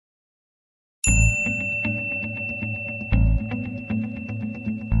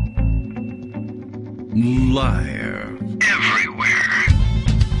Liar. Everywhere.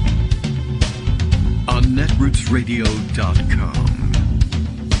 On netrootsradio.com.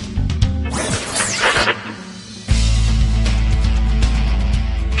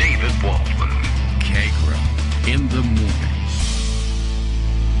 David Waldman. Kagro. In the morning.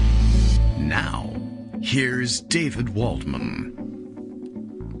 Now, here's David Waldman.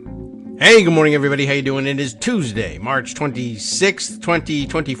 Hey, good morning, everybody. How you doing? It is Tuesday, March 26th,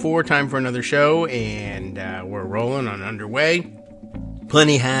 2024. Time for another show, and we're rolling on underway.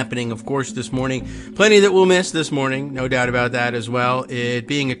 Plenty happening, of course, this morning. Plenty that we'll miss this morning, no doubt about that as well. It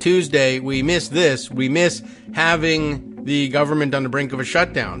being a Tuesday, we miss this. We miss having the government on the brink of a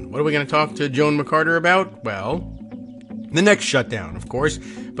shutdown. What are we going to talk to Joan McCarter about? Well, the next shutdown, of course,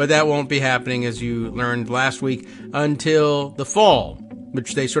 but that won't be happening, as you learned last week, until the fall,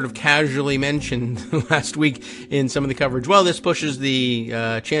 which they sort of casually mentioned last week in some of the coverage. Well, this pushes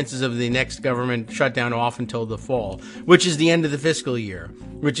the chances of the next government shutdown off until the fall, which is the end of the fiscal year,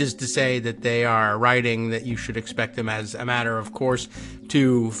 which is to say that they are writing that you should expect them, as a matter of course,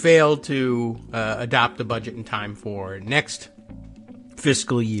 to fail to adopt the budget in time for next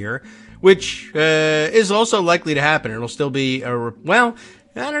fiscal year, which is also likely to happen. It'll still be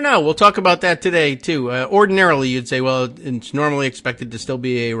I don't know. We'll talk about that today, too. Ordinarily, you'd say, well, it's normally expected to still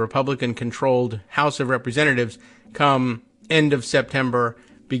be a Republican-controlled House of Representatives come end of September,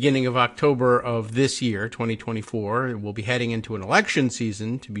 beginning of October of this year, 2024. We'll be heading into an election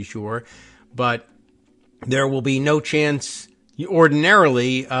season, to be sure, but there will be no chance,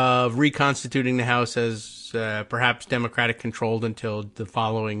 ordinarily, of reconstituting the House as perhaps Democratic-controlled until the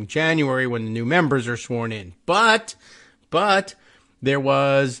following January when the new members are sworn in. But there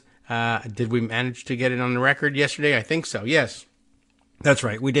was, did we manage to get it on the record yesterday? I think so, yes. That's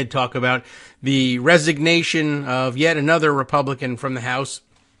right. We did talk about the resignation of yet another Republican from the House,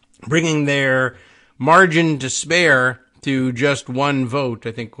 bringing their margin to spare to just one vote.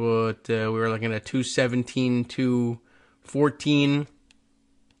 I think what we were looking at 217-214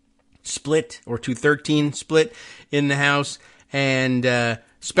 split, or 213 split in the House, and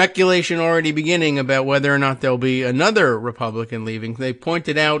speculation already beginning about whether or not there'll be another Republican leaving. They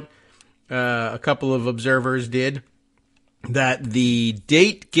pointed out, a couple of observers did, that the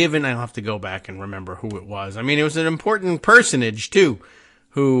date given, I'll have to go back and remember who it was. I mean, it was an important personage, too,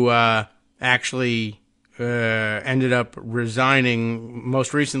 who actually ended up resigning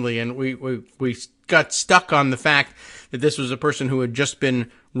most recently. And we got stuck on the fact that this was a person who had just been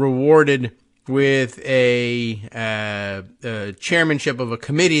rewarded with a chairmanship of a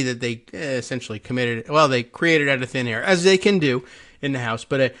committee that they essentially they created out of thin air, as they can do in the House,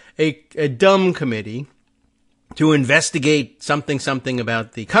 but a dumb committee to investigate something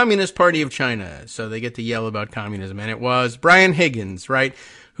about the Communist Party of China. So they get to yell about communism. And it was Brian Higgins, right,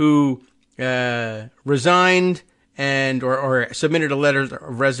 who resigned or submitted a letter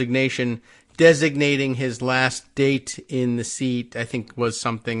of resignation designating his last date in the seat. I think was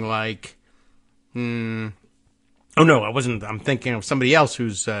something like, oh no, I wasn't. I'm thinking of somebody else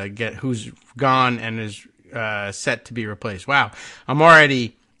who's gone and is set to be replaced. Wow, I'm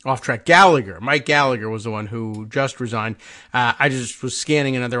already off track. Mike Gallagher was the one who just resigned. I just was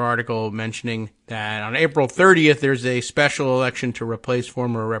scanning another article mentioning that on April 30th there's a special election to replace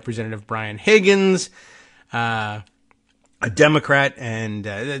former Representative Brian Higgins, a Democrat, and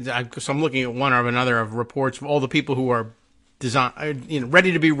so I'm looking at one or another of reports of all the people who are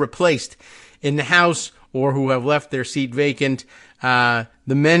ready to be replaced in the House or who have left their seat vacant. The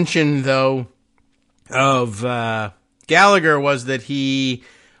mention, though, of Gallagher was that he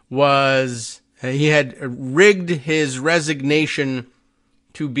had rigged his resignation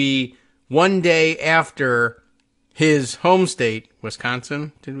to be one day after his home state,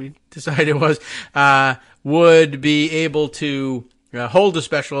 Wisconsin, did we decide it was, would be able to hold a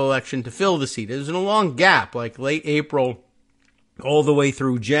special election to fill the seat. It was in a long gap, like late April all the way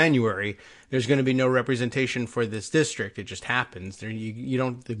through January. There's going to be no representation for this district. It just happens.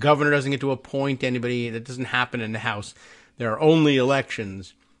 The governor doesn't get to appoint anybody. That doesn't happen in the House. There are only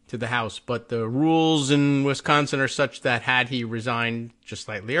elections to the House, but the rules in Wisconsin are such that had he resigned just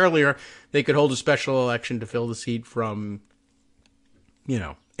slightly earlier, they could hold a special election to fill the seat from,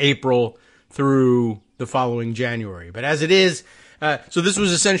 April through the following January. But as it is, so this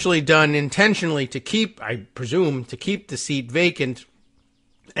was essentially done intentionally to keep the seat vacant,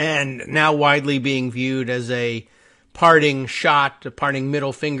 and now widely being viewed as a parting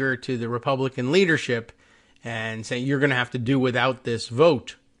middle finger to the Republican leadership, and saying you're going to have to do without this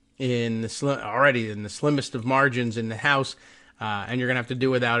vote already in the slimmest of margins in the House, and you're going to have to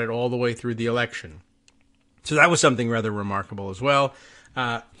do without it all the way through the election. So that was something rather remarkable as well.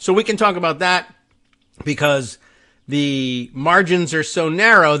 So we can talk about that because the margins are so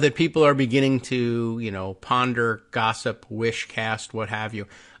narrow that people are beginning to, ponder, gossip, wish cast, what have you,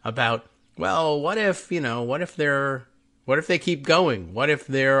 about, well, what if they keep going? What if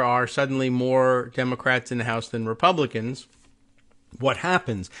there are suddenly more Democrats in the House than Republicans? What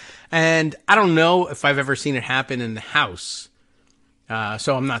happens? And I don't know if I've ever seen it happen in the House.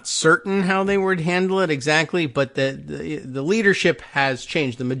 So I'm not certain how they would handle it exactly, but the leadership has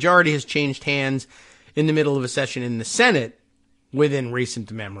changed. The majority has changed hands in the middle of a session in the Senate within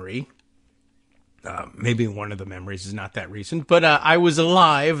recent memory. Maybe one of the memories is not that recent, but I was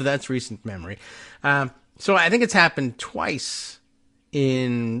alive. That's recent memory. So I think it's happened twice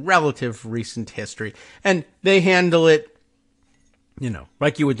in relative recent history. And they handle it,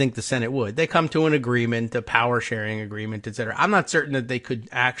 like you would think the Senate would. They come to an agreement, a power-sharing agreement, etc. I'm not certain that they could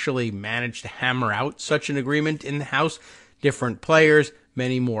actually manage to hammer out such an agreement in the House. Different players,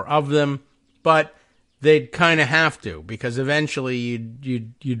 many more of them. But they'd kind of have to, because eventually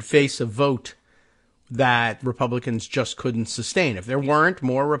you'd face a vote that Republicans just couldn't sustain. If there weren't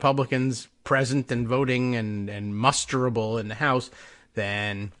more Republicans present and voting and musterable in the House,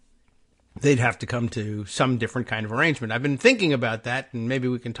 then they'd have to come to some different kind of arrangement. I've been thinking about that, and maybe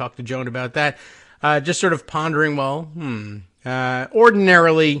we can talk to Joan about that. Just sort of pondering,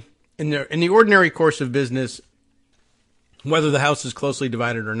 ordinarily, in the ordinary course of business, whether the House is closely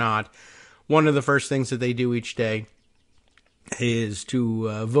divided or not, one of the first things that they do each day is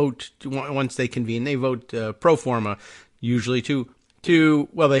to vote. Once they convene, they vote pro forma, usually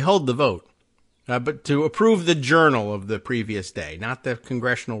they hold the vote, but to approve the journal of the previous day, not the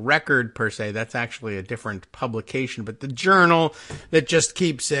congressional record per se. That's actually a different publication, but the journal that just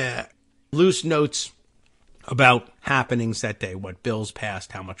keeps loose notes about happenings that day, what bills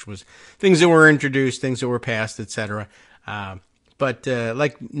passed, how much was things that were introduced, things that were passed, etc. But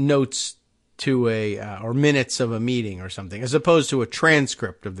like notes to or minutes of a meeting or something, as opposed to a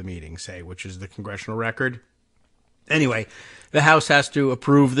transcript of the meeting, say, which is the congressional record. Anyway, the House has to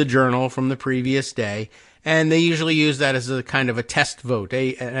approve the journal from the previous day, and they usually use that as a kind of a test vote,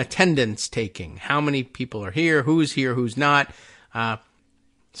 an attendance taking. How many people are here, who's not.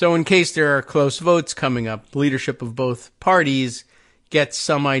 So in case there are close votes coming up, leadership of both parties gets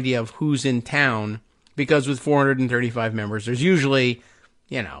some idea of who's in town, because with 435 members, there's usually,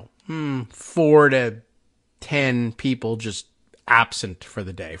 4 to 10 people just absent for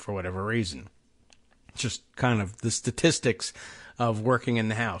the day for whatever reason. Just kind of the statistics of working in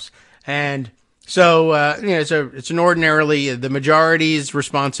the House. And so, it's an ordinarily the majority's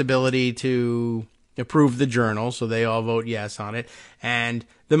responsibility to approve the journal, so they all vote yes on it. And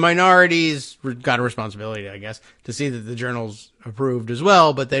the minority's got a responsibility, I guess, to see that the journal's approved as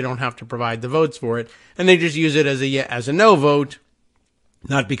well, but they don't have to provide the votes for it. And they just use it as a no vote,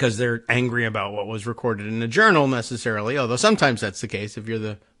 not because they're angry about what was recorded in the journal necessarily, although sometimes that's the case. If you're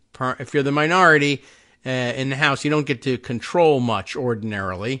the minority in the House, you don't get to control much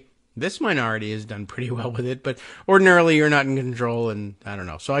ordinarily. This minority has done pretty well with it, but ordinarily you're not in control, and I don't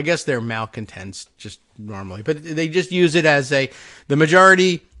know. So I guess they're malcontents just normally, but they just use it as the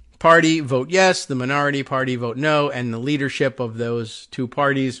majority party vote yes, the minority party vote no, and the leadership of those two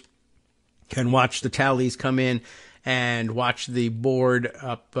parties can watch the tallies come in and watch the board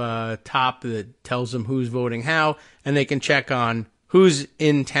up top that tells them who's voting how, and they can check on who's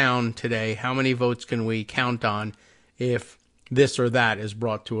in town today, how many votes can we count on if this or that is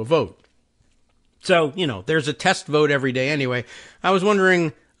brought to a vote. So, there's a test vote every day anyway. I was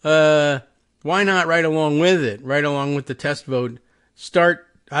wondering, why not right along with it, right along with the test vote, start,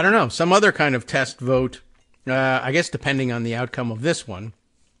 some other kind of test vote, I guess depending on the outcome of this one.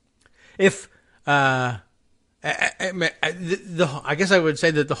 If, I guess I would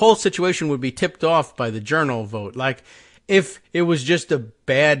say that the whole situation would be tipped off by the journal vote. Like, if it was just a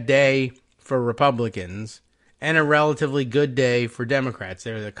bad day for Republicans and a relatively good day for Democrats,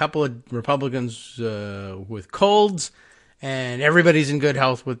 there are a couple of Republicans with colds, and everybody's in good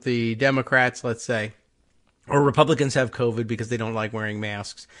health with the Democrats, let's say. Or Republicans have COVID because they don't like wearing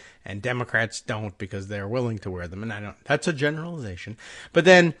masks, and Democrats don't because they're willing to wear them. And that's a generalization. But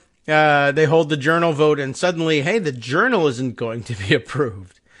then they hold the journal vote, and suddenly, hey, the journal isn't going to be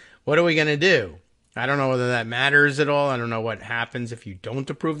approved. What are we going to do? I don't know whether that matters at all. I don't know what happens if you don't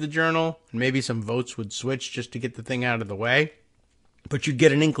approve the journal. Maybe some votes would switch just to get the thing out of the way. But you'd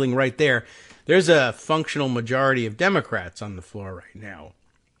get an inkling right there. There's a functional majority of Democrats on the floor right now.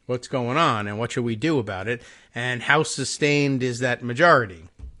 What's going on, and what should we do about it? And how sustained is that majority?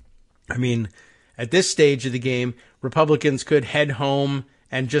 I mean, at this stage of the game, Republicans could head home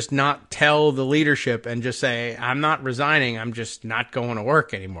and just not tell the leadership and just say, I'm not resigning, I'm just not going to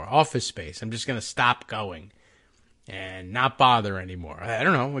work anymore. Office space, I'm just going to stop going and not bother anymore. I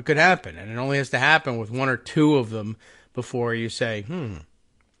don't know, it could happen. And it only has to happen with one or two of them before you say,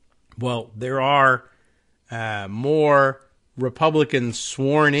 well, there are more Republicans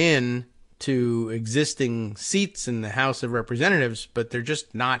sworn in to existing seats in the House of Representatives, but they're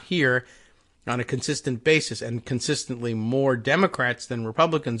just not here on a consistent basis, and consistently more Democrats than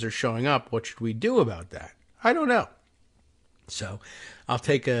Republicans are showing up. What should we do about that? I don't know. So I'll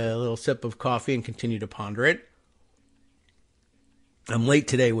take a little sip of coffee and continue to ponder it. I'm late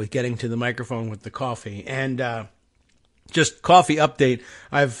today with getting to the microphone with the coffee. And just coffee update.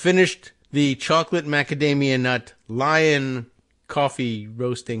 I've finished the chocolate macadamia nut Lion Coffee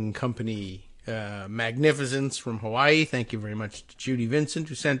Roasting Company Magnificence from Hawaii. Thank you very much to Judy Vincent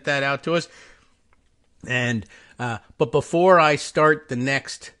who sent that out to us. And but before I start the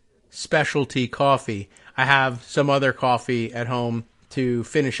next specialty coffee, I have some other coffee at home to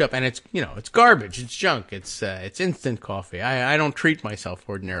finish up, and it's garbage, it's junk, it's instant coffee. I don't treat myself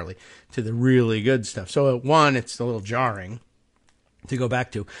ordinarily to the really good stuff. So one, it's a little jarring to go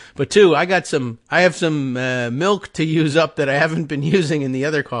back to, but two, I have some milk to use up that I haven't been using in the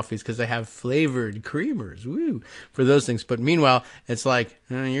other coffees because I have flavored creamers, for those things. But meanwhile, it's like,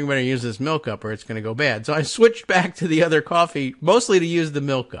 you better use this milk up or it's going to go bad. So I switched back to the other coffee, mostly to use the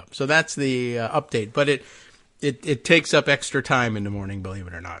milk up. So that's the update. But it takes up extra time in the morning, believe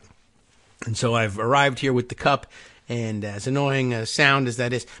it or not. And so I've arrived here with the cup, and as annoying a sound as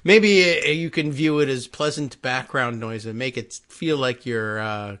that is, maybe you can view it as pleasant background noise and make it feel like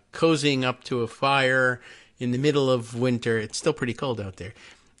you're cozying up to a fire in the middle of winter. It's still pretty cold out there.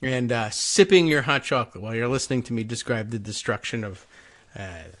 And sipping your hot chocolate while you're listening to me describe the destruction of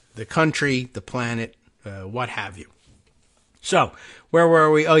the country, the planet, what have you. So, where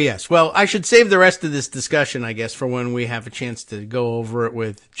were we? Oh, yes. Well, I should save the rest of this discussion, I guess, for when we have a chance to go over it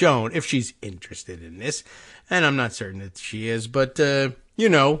with Joan, if she's interested in this. And I'm not certain that she is, but,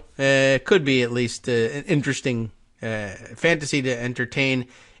 it could be at least an interesting fantasy to entertain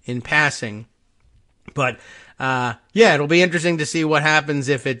in passing. But, it'll be interesting to see what happens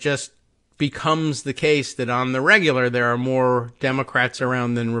if it just becomes the case that on the regular there are more Democrats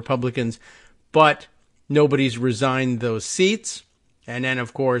around than Republicans, but nobody's resigned those seats. And then,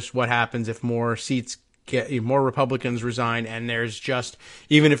 of course, what happens if more Republicans resign and there's just,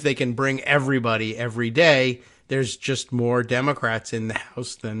 even if they can bring everybody every day, there's just more Democrats in the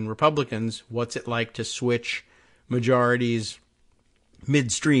House than Republicans. What's it like to switch majorities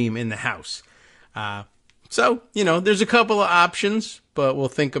midstream in the House? So, there's a couple of options, but we'll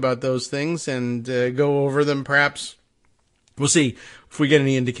think about those things and go over them perhaps. We'll see if we get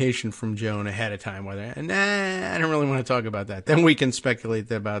any indication from Joan ahead of time whether, I don't really want to talk about that. Then we can speculate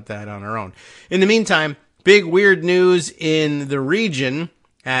about that on our own. In the meantime, big weird news in the region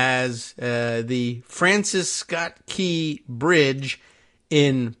as the Francis Scott Key Bridge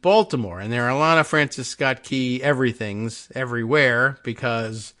in Baltimore. And there are a lot of Francis Scott Key everythings everywhere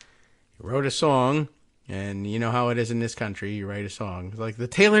because he wrote a song. And you know how it is in this country. You write a song. It's like the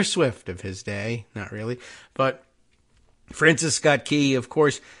Taylor Swift of his day. Not really. But Francis Scott Key, of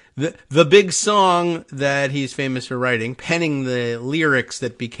course, the big song that he's famous for writing, penning the lyrics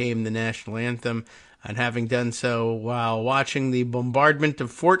that became the national anthem, and having done so while watching the bombardment of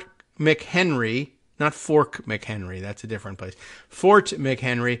Fort McHenry, not Fork McHenry, that's a different place, Fort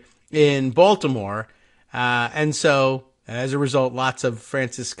McHenry in Baltimore. And so, as a result, lots of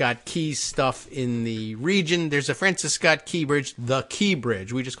Francis Scott Key stuff in the region. There's a Francis Scott Key Bridge, the Key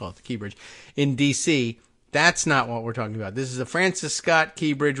Bridge, we just call it the Key Bridge, in D.C., That's not what we're talking about. This is a Francis Scott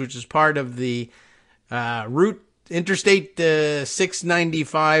Key Bridge, which is part of the Interstate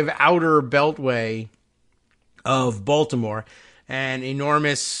 695 Outer Beltway of Baltimore, an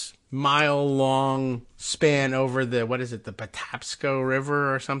enormous mile-long span over the, the Patapsco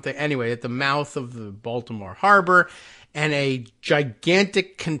River or something? Anyway, at the mouth of the Baltimore Harbor, and a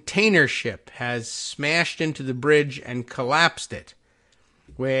gigantic container ship has smashed into the bridge and collapsed it,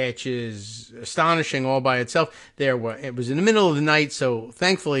 which is astonishing all by itself. It was in the middle of the night, so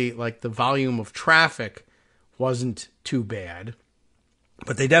thankfully, the volume of traffic wasn't too bad.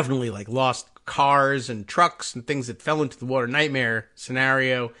 But they definitely, lost cars and trucks and things that fell into the water. Nightmare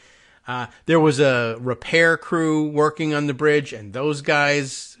scenario. There was a repair crew working on the bridge, and those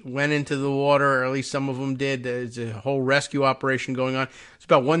guys went into the water, or at least some of them did. There's a whole rescue operation going on. It's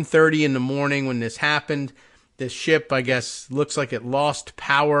about 1:30 in the morning when this happened. This ship, I guess, looks like it lost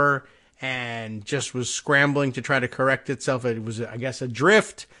power and just was scrambling to try to correct itself. It was, I guess,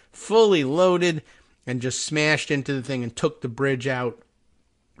 adrift, fully loaded, and just smashed into the thing and took the bridge out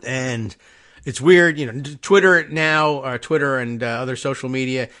And it's weird, Twitter now, Twitter and other social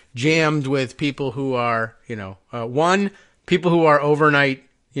media jammed with people who are, people who are overnight,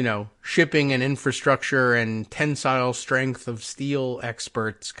 shipping and infrastructure and tensile strength of steel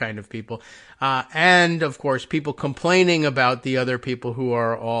experts kind of people. And of course, people complaining about the other people who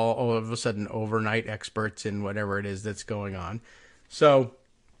are all of a sudden overnight experts in whatever it is that's going on. So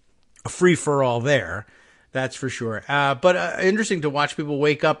a free for all there. That's for sure. But interesting to watch people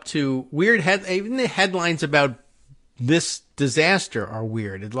wake up to weird even the headlines about this disaster are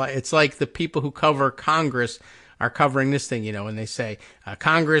weird. It's like the people who cover Congress are covering this thing, and they say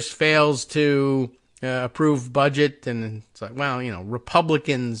Congress fails to approve budget, and it's like, well,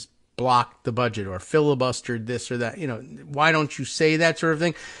 Republicans blocked the budget or filibustered this or that. Why don't you say that sort of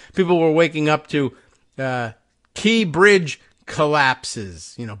thing? People were waking up to key bridge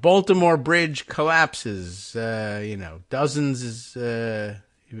collapses, Baltimore Bridge collapses, dozens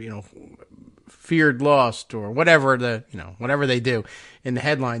feared lost or whatever whatever they do in the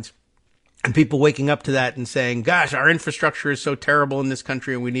headlines, and people waking up to that and saying, gosh, our infrastructure is so terrible in this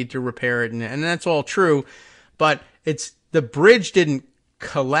country and we need to repair it. And that's all true, but the bridge didn't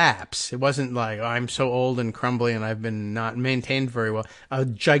collapse. It wasn't like, oh, I'm so old and crumbly and I've been not maintained very well. A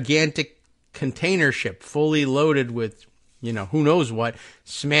gigantic container ship fully loaded with who knows what,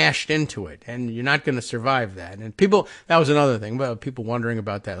 smashed into it, and you're not going to survive that. And that was another thing about people wondering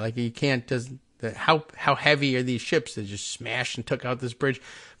about that. Like, you can't, how heavy are these ships that just smashed and took out this bridge?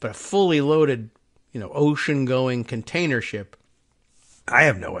 But a fully loaded, ocean-going container ship, I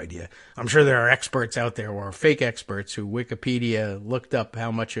have no idea. I'm sure there are experts out there, or fake experts, who Wikipedia looked up how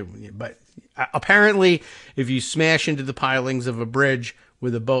much but apparently, if you smash into the pilings of a bridge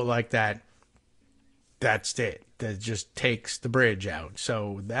with a boat like that, that's it. That just takes the bridge out.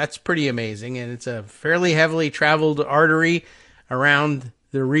 So that's pretty amazing. And it's a fairly heavily traveled artery around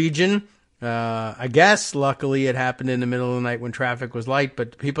the region. I guess, luckily, it happened in the middle of the night when traffic was light,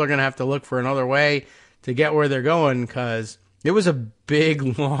 but people are going to have to look for another way to get where they're going, because it was a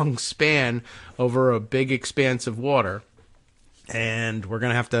big, long span over a big expanse of water. And we're going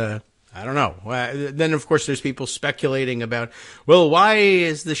to have to, I don't know. Then, of course, there's people speculating about, well, why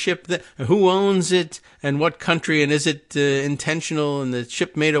is the ship, who owns it, and what country, and is it intentional, and the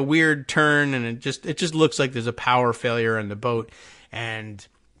ship made a weird turn, and it just looks like there's a power failure on the boat, and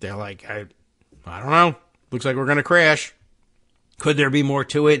they're like, I don't know, looks like we're going to crash. Could there be more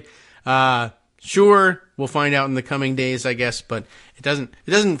to it? Sure, we'll find out in the coming days, I guess, but it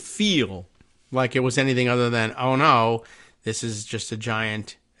doesn't feel like it was anything other than, oh no, this is just a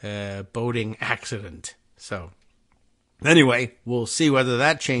giant boating accident. So anyway, we'll see whether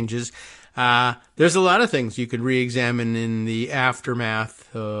that changes. There's a lot of things you could re-examine in the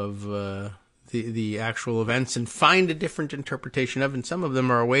aftermath of the actual events and find a different interpretation of, and some of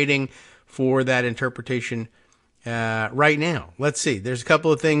them are waiting for that interpretation right now. Let's see. There's a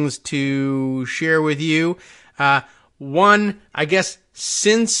couple of things to share with you. One, I guess,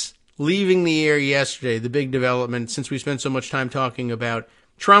 since leaving the air yesterday, the big development, since we spent so much time talking about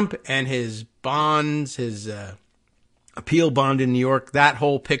Trump and his bonds, his appeal bond in New York, that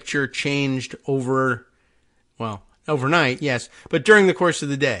whole picture changed overnight, yes, but during the course of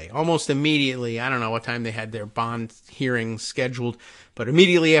the day, almost immediately. I don't know what time they had their bond hearing scheduled, but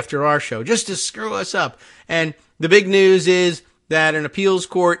immediately after our show, just to screw us up. And the big news is that an appeals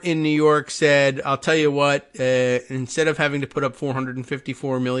court in New York said, I'll tell you what, instead of having to put up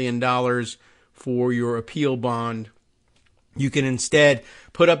 $454 million for your appeal bond, you can instead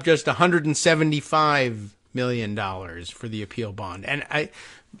put up just $175 million for the appeal bond. And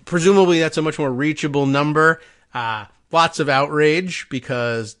presumably that's a much more reachable number. Lots of outrage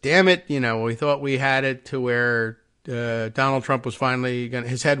because, damn it, we thought we had it to where Donald Trump was finally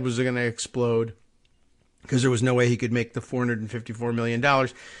his head was going to explode because there was no way he could make the $454 million.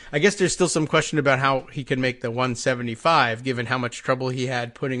 I guess there's still some question about how he could make the 175, given how much trouble he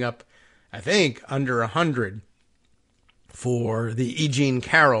had putting up, I think, under 100 for the E. Jean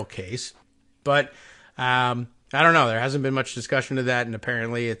Carroll case. But I don't know. There hasn't been much discussion of that, and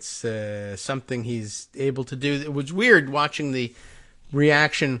apparently it's something he's able to do. It was weird watching the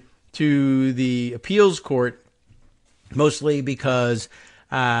reaction to the appeals court, mostly because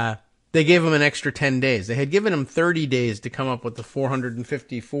they gave him an extra 10 days. They had given him 30 days to come up with the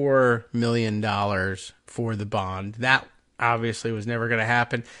 $454 million for the bond. That obviously was never going to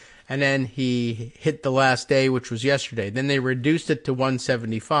happen. And then he hit the last day, which was yesterday. Then they reduced it to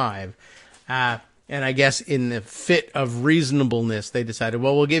 175. And I guess in the fit of reasonableness, they decided,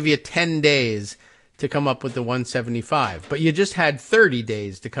 well, we'll give you 10 days to come up with the 175. But you just had 30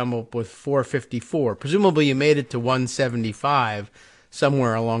 days to come up with 454. Presumably you made it to 175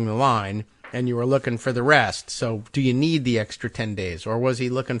 somewhere along the line, and you were looking for the rest. So do you need the extra 10 days? Or was he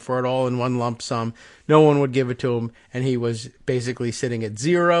looking for it all in one lump sum? No one would give it to him, and he was basically sitting at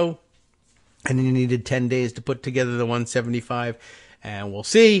zero, and he needed 10 days to put together the 175. And we'll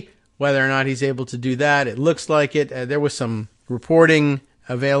see whether or not he's able to do that. It looks like it. There was some reporting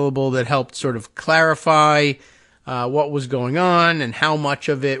available that helped sort of clarify what was going on and how much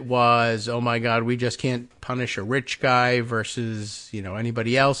of it was, oh my God, we just can't punish a rich guy versus,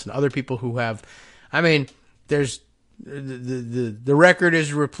 anybody else, and other people who have, there's the record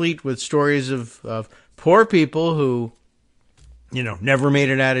is replete with stories of poor people who, never made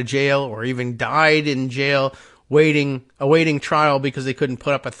it out of jail or even died in jail awaiting trial because they couldn't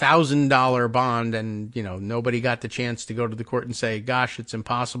put up $1,000 bond, and, nobody got the chance to go to the court and say, gosh, it's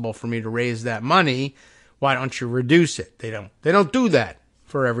impossible for me to raise that money. Why don't you reduce it? They don't do that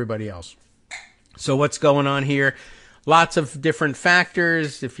for everybody else. So what's going on here? Lots of different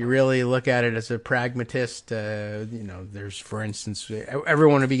factors. If you really look at it as a pragmatist, there's, for instance,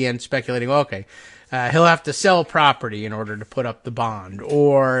 everyone began speculating, okay, he'll have to sell property in order to put up the bond,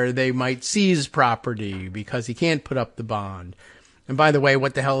 or they might seize property because he can't put up the bond. And by the way,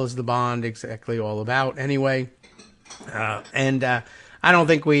 what the hell is the bond exactly all about anyway? I don't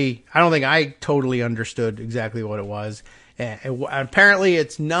think I totally understood exactly what it was. Apparently,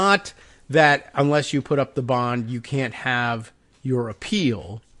 it's not that unless you put up the bond, you can't have your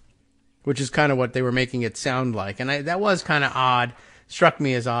appeal, which is kind of what they were making it sound like. And that was kind of odd, struck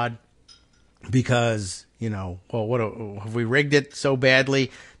me as odd, because, have we rigged it so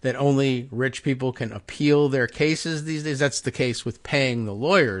badly that only rich people can appeal their cases these days? That's the case with paying the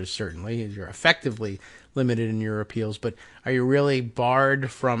lawyers, certainly. You're effectively limited in your appeals, but are you really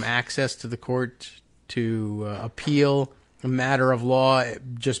barred from access to the court to appeal a matter of law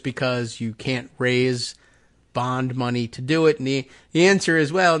just because you can't raise bond money to do it? And the answer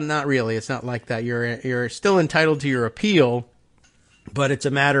is, well, not really. It's not like that. You're still entitled to your appeal, but it's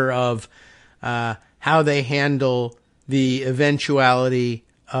a matter of how they handle the eventuality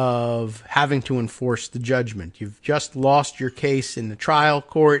of having to enforce the judgment. You've just lost your case in the trial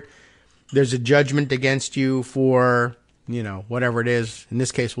court. There's a judgment against you for, whatever it is. In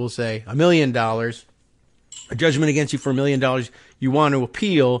this case, we'll say $1 million. A judgment against you for $1 million. You want to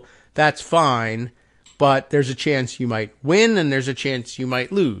appeal. That's fine. But there's a chance you might win and there's a chance you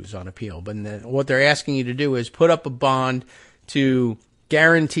might lose on appeal. But what they're asking you to do is put up a bond to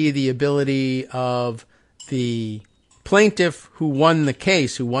guarantee the ability of the plaintiff who won the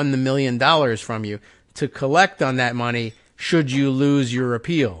case, who won the $1 million from you, to collect on that money should you lose your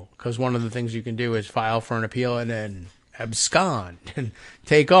appeal. Because one of the things you can do is file for an appeal and then abscond and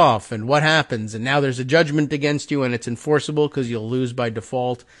take off. And what happens? And now there's a judgment against you and it's enforceable because you'll lose by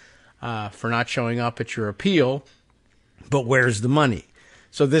default for not showing up at your appeal. But where's the money?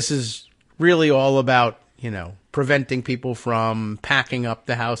 So this is really all about, preventing people from packing up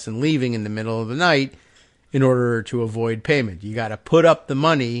the house and leaving in the middle of the night in order to avoid payment. You got to put up the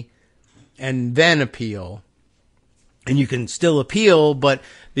money and then appeal. And you can still appeal, but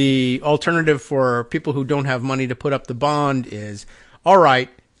the alternative for people who don't have money to put up the bond is, all right,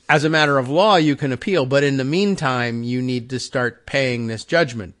 as a matter of law, you can appeal, but in the meantime, you need to start paying this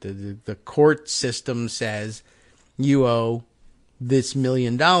judgment. The court system says you owe this $1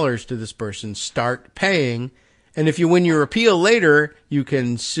 million to this person. Start paying. And if you win your appeal later, you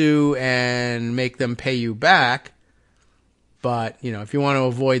can sue and make them pay you back. But, if you want to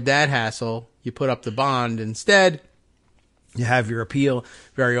avoid that hassle, you put up the bond instead. You have your appeal.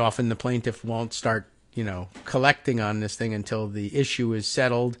 Very often the plaintiff won't start, collecting on this thing until the issue is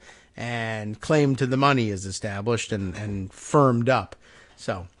settled and claim to the money is established and firmed up.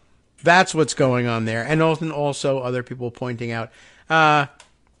 So that's what's going on there. And also other people pointing out,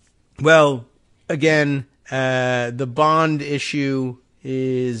 again, the bond issue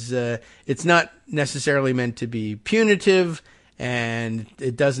is, it's not necessarily meant to be punitive, and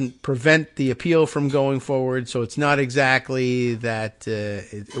it doesn't prevent the appeal from going forward. So it's not exactly that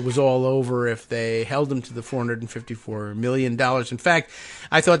it was all over if they held him to the $454 million. In fact,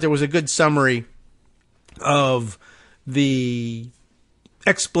 I thought there was a good summary of the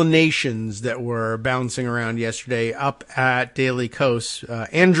explanations that were bouncing around yesterday up at Daily Kos.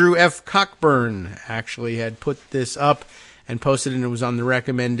 Andrew F. Cockburn actually had put this up and posted it, and it was on the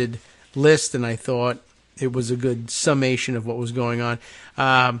recommended list, and I thought it was a good summation of what was going on.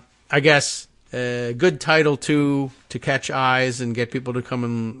 I guess a good title to catch eyes and get people to come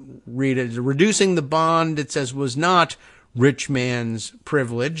and read it. Reducing the bond, it says, was not rich man's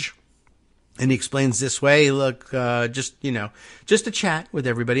privilege. And he explains this way, look, just a chat with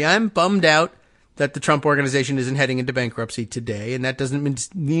everybody. I'm bummed out that the Trump organization isn't heading into bankruptcy today, and that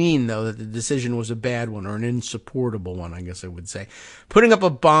doesn't mean, though, that the decision was a bad one or an insupportable one, I guess I would say. Putting up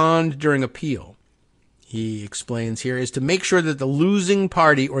a bond during appeal, he explains here, is to make sure that the losing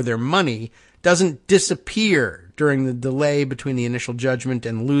party or their money doesn't disappear during the delay between the initial judgment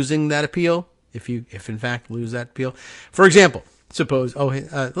and losing that appeal, if in fact lose that appeal. For example, suppose,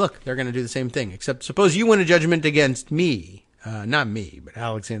 look, they're going to do the same thing, except suppose you win a judgment against me, not me, but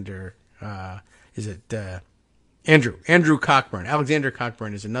Alexander, Andrew Cockburn. Alexander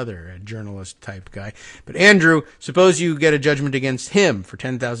Cockburn is another journalist type guy. But Andrew, suppose you get a judgment against him for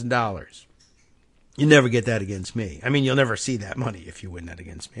 $10,000. You never get that against me. I mean, you'll never see that money if you win that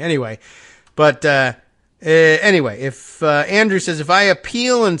against me. Anyway, but if Andrew says, if I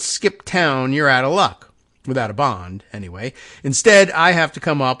appeal and skip town, you're out of luck. Without a bond, anyway. Instead, I have to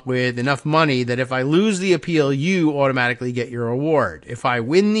come up with enough money that if I lose the appeal, you automatically get your award. If I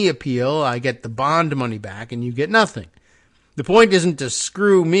win the appeal, I get the bond money back and you get nothing. The point isn't to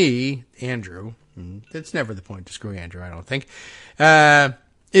screw me, Andrew. It's never the point to screw Andrew, I don't think.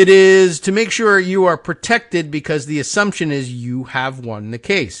 It is to make sure you are protected because the assumption is you have won the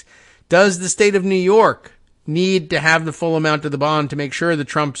case. Does the state of New York need to have the full amount of the bond to make sure the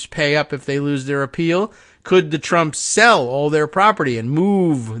Trumps pay up if they lose their appeal? Could the Trumps sell all their property and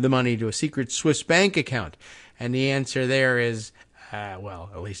move the money to a secret Swiss bank account? And the answer there is, at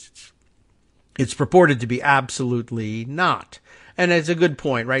least it's purported to be absolutely not. And it's a good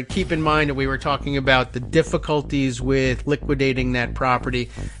point, right? Keep in mind that we were talking about the difficulties with liquidating that property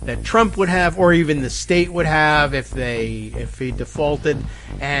that Trump would have, or even the state would have if he defaulted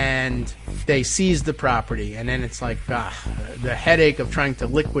and they seized the property. And then it's like, the headache of trying to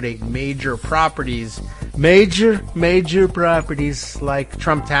liquidate major properties like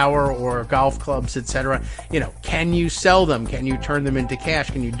Trump Tower or golf clubs, etc. Can you sell them? Can you turn them into cash?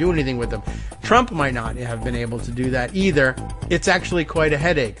 Can you do anything with them? Trump might not have been able to do that either. It's actually quite a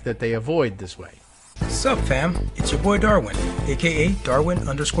headache that they avoid this way. Sup, fam? It's your boy Darwin, aka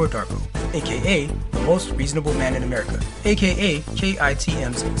Darwin_Darko, aka the most reasonable man in America, aka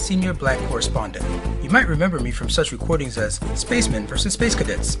KITM's senior black correspondent. You might remember me from such recordings as Spacemen vs. Space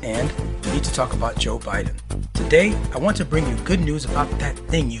Cadets and We Need to Talk About Joe Biden. Today, I want to bring you good news about that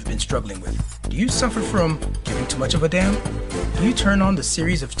thing you've been struggling with. Do you suffer from giving too much of a damn? Do you turn on the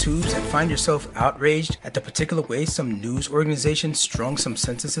series of tubes and find yourself outraged at the particular way some news organization strung some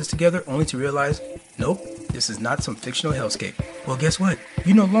sentences together only to realize, nope, this is not some fictional hellscape? Well, guess what?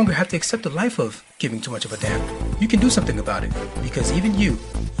 You no longer have to accept the life of giving too much of a damn. You can do something about it, because even you,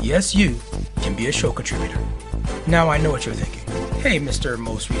 yes you, can be a show contributor. Now I know what you're thinking. Hey, Mr.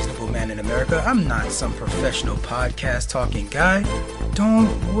 Most Reasonable Man in America, I'm not some professional podcast talking guy. Don't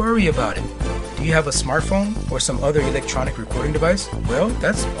worry about it. Do you have a smartphone or some other electronic recording device? Well,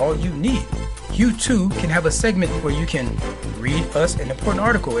 that's all you need. You too can have a segment where you can read us an important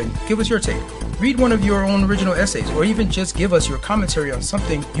article and give us your take. Read one of your own original essays, or even just give us your commentary on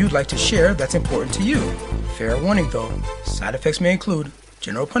something you'd like to share that's important to you. Fair warning though, side effects may include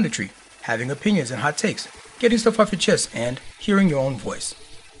general punditry, having opinions and hot takes, getting stuff off your chest, and hearing your own voice.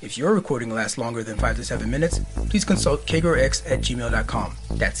 If your recording lasts longer than 5 to 7 minutes, please consult kagrox@gmail.com.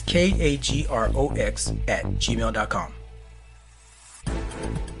 That's KAGROX@gmail.com.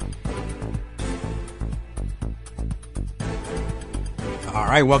 All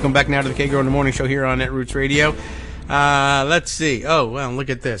right, welcome back now to the Kagro in the Morning Show here on Netroots Radio. Let's see. Oh, well, look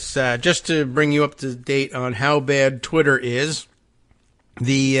at this. Just to bring you up to date on how bad Twitter is,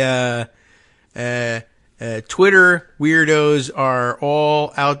 the Twitter weirdos are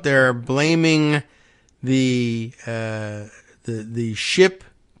all out there blaming the ship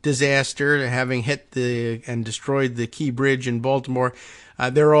disaster having hit and destroyed the Key Bridge in Baltimore.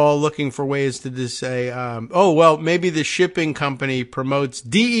 They're all looking for ways to just say, maybe the shipping company promotes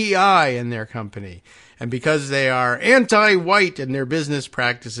DEI in their company. And because they are anti-white in their business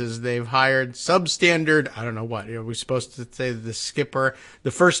practices, they've hired substandard, I don't know what, are we supposed to say the skipper,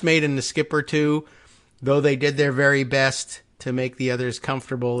 the first mate and the skipper too, though they did their very best to make the others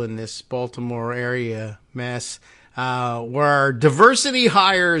comfortable in this Baltimore area mess, were diversity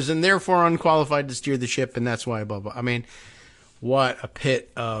hires and therefore unqualified to steer the ship, and that's why blah, blah. I mean, what a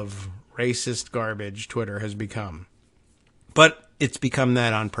pit of racist garbage Twitter has become. But it's become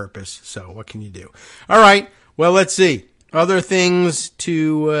that on purpose, so what can you do? All right, well, let's see. Other things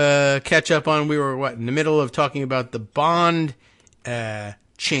to catch up on. We were, in the middle of talking about the bond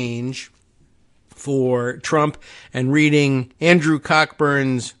change for Trump and reading Andrew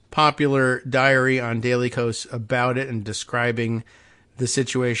Cockburn's popular diary on Daily Kos about it and describing the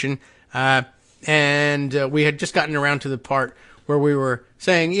situation. And we had just gotten around to the part where we were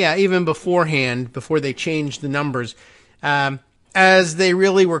saying, yeah, even beforehand, before they changed the numbers, as they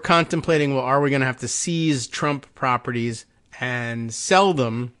really were contemplating, well, are we going to have to seize Trump properties and sell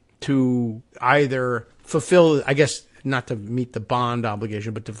them to either fulfill, I guess, not to meet the bond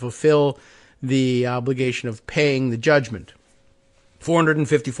obligation, but to fulfill the obligation of paying the judgment,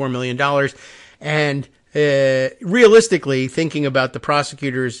 $454 million. And realistically, thinking about the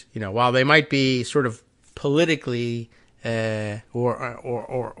prosecutors, while they might be sort of politically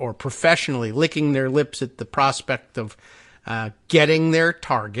or professionally licking their lips at the prospect of getting their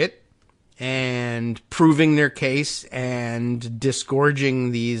target and proving their case and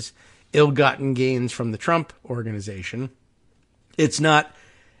disgorging these ill-gotten gains from the Trump organization, it's not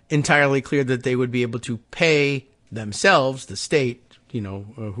entirely clear that they would be able to pay themselves, the state,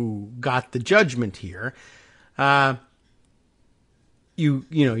 who got the judgment here.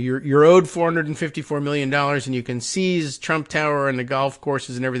 You're owed $454 million and you can seize Trump Tower and the golf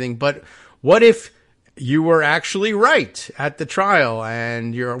courses and everything. But what if you were actually right at the trial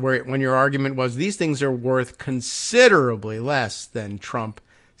and when your argument was these things are worth considerably less than Trump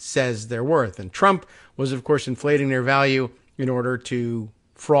says they're worth? And Trump was, of course, inflating their value in order to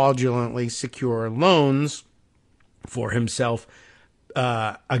fraudulently secure loans for himself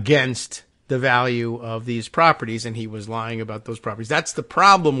against the value of these properties, and he was lying about those properties. That's the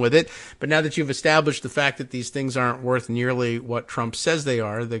problem with it. But now that you've established the fact that these things aren't worth nearly what Trump says they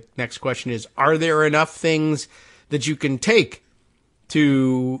are, the next question is, are there enough things that you can take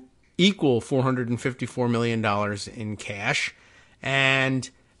to equal $454 million in cash? And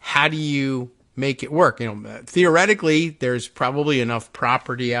how do you make it work? Theoretically, there's probably enough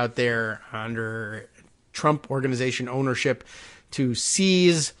property out there under Trump organization ownership to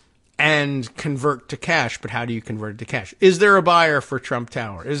seize and convert to cash. But how do you convert it to cash? Is there a buyer for Trump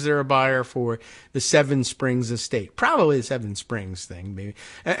Tower? Is there a buyer for the Seven Springs estate? Probably the Seven Springs thing, maybe.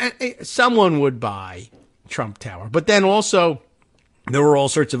 Someone would buy Trump Tower. But then also, there were all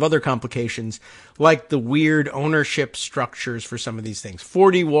sorts of other complications, like the weird ownership structures for some of these things.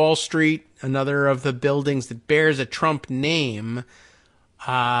 40 Wall Street, another of the buildings that bears a Trump name,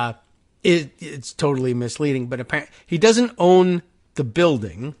 it's totally misleading. But apparently, he doesn't own the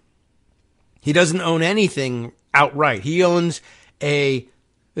building. He doesn't own anything outright. He owns and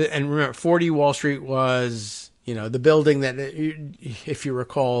remember, 40 Wall Street was, the building that, if you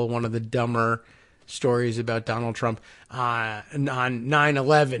recall, one of the dumber stories about Donald Trump on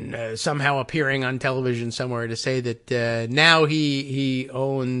 9/11, somehow appearing on television somewhere to say that now he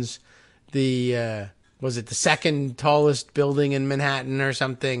owns the was it the second tallest building in Manhattan or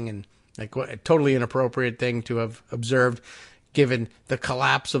something, and like a totally inappropriate thing to have observed given the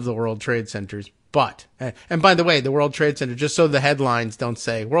collapse of the World Trade Centers. But, and by the way, the World Trade Center, just so the headlines don't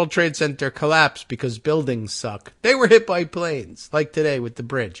say, World Trade Center collapsed because buildings suck. They were hit by planes, like today with the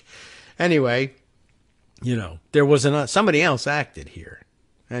bridge. Anyway, there was somebody else acted here.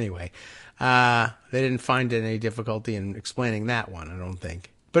 Anyway, they didn't find any difficulty in explaining that one, I don't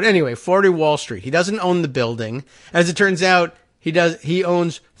think. But anyway, 40 Wall Street. He doesn't own the building. As it turns out, he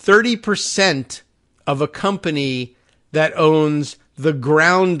owns 30% of a company that owns the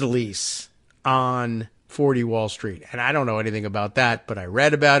ground lease on 40 Wall Street. And I don't know anything about that, but I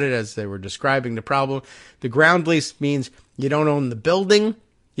read about it as they were describing the problem. The ground lease means you don't own the building.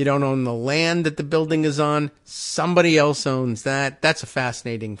 You don't own the land that the building is on. Somebody else owns that. That's a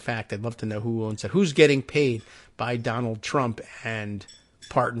fascinating fact. I'd love to know who owns that. Who's getting paid by Donald Trump and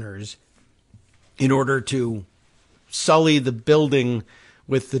partners in order to sully the building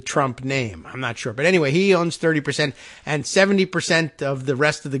with the Trump name? I'm not sure. But anyway, he owns 30%, and 70% of the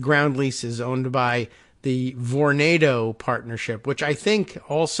rest of the ground lease is owned by the Vornado partnership, which I think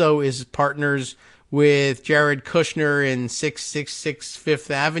also is partners with Jared Kushner in 666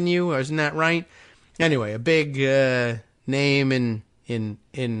 Fifth Avenue. Isn't that right? Anyway, a big name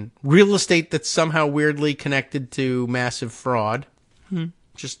in real estate that's somehow weirdly connected to massive fraud.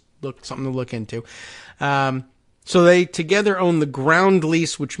 Just something to look into. So they together own the ground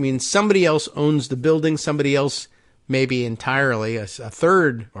lease, which means somebody else owns the building. Somebody else, maybe entirely, a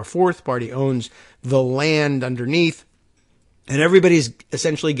third or fourth party owns the land underneath. And everybody's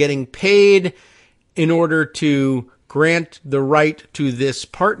essentially getting paid in order to grant the right to this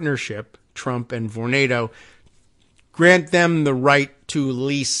partnership, Trump and Vornado, grant them the right to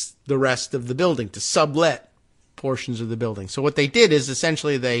lease the rest of the building, to sublet portions of the building. So what they did is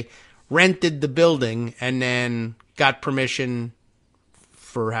essentially they rented the building and then got permission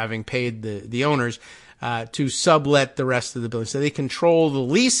for having paid the owners to sublet the rest of the building. So they control the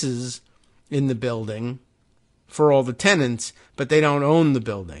leases in the building for all the tenants, but they don't own the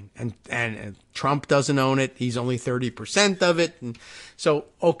building. And Trump doesn't own it. He's only 30% of it. And so,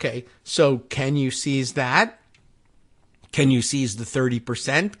 okay, so can you seize that? Can you seize the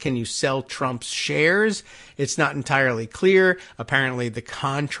 30%? Can you sell Trump's shares? It's not entirely clear. Apparently the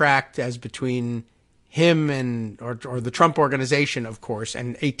contract as between him and or the Trump organization, of course,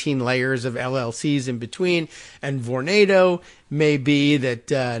 and 18 layers of LLCs in between, and Vornado may be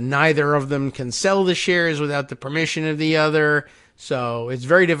that neither of them can sell the shares without the permission of the other. So it's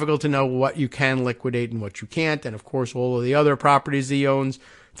very difficult to know what you can liquidate and what you can't. And of course, all of the other properties he owns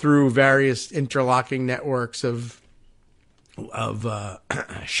through various interlocking networks of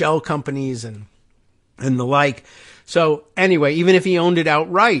shell companies and the like. So anyway, even if he owned it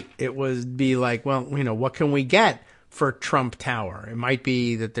outright, it would be like, well, what can we get for Trump Tower? It might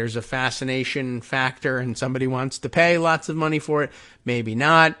be that there's a fascination factor and somebody wants to pay lots of money for it. Maybe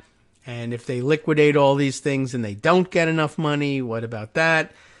not. And if they liquidate all these things and they don't get enough money, what about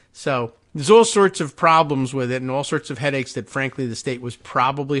that? So there's all sorts of problems with it and all sorts of headaches that, frankly, the state was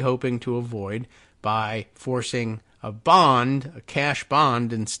probably hoping to avoid by forcing a cash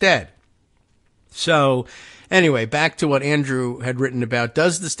bond instead. So anyway, back to what Andrew had written about.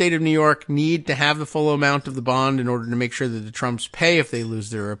 Does the state of New York need to have the full amount of the bond in order to make sure that the Trumps pay if they lose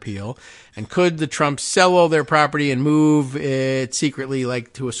their appeal? And could the Trumps sell all their property and move it secretly,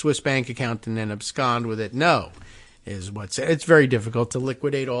 like to a Swiss bank account, and then abscond with it? No, is what's it's very difficult to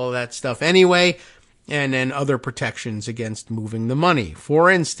liquidate all of that stuff anyway. And then other protections against moving the money. For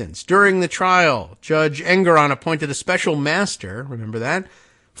instance, during the trial, Judge Engeron appointed a special master, remember that?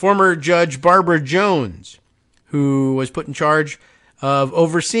 Former Judge Barbara Jones, who was put in charge of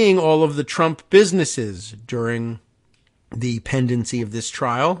overseeing all of the Trump businesses during the pendency of this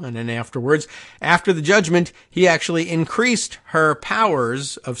trial. And then afterwards, after the judgment, he actually increased her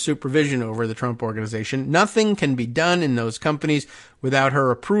powers of supervision over the Trump organization. Nothing can be done in those companies without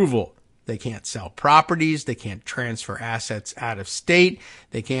her approval. They can't sell properties. They can't transfer assets out of state.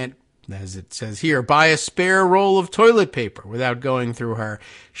 They can't, as it says here, buy a spare roll of toilet paper without going through her.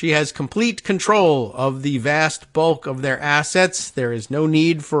 She has complete control of the vast bulk of their assets. There is no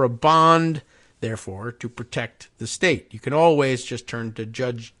need for a bond, therefore, to protect the state. You can always just turn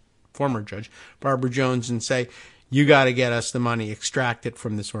to former Judge Barbara Jones and say, you got to get us the money, extract it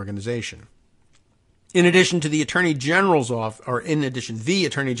from this organization. In addition, the Attorney General's office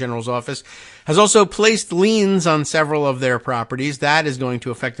has also placed liens on several of their properties. That is going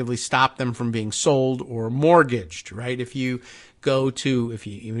to effectively stop them from being sold or mortgaged, right? Even if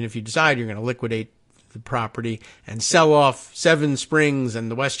you decide you're going to liquidate the property and sell off Seven Springs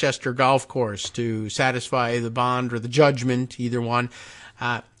and the Westchester Golf Course to satisfy the bond or the judgment, either one,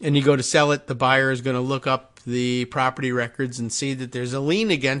 and you go to sell it, the buyer is going to look up the property records and see that there's a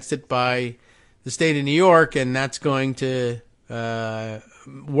lien against it by the state of New York, and that's going to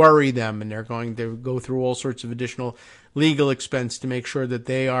worry them, and they're going to go through all sorts of additional legal expense to make sure that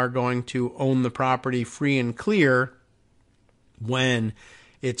they are going to own the property free and clear when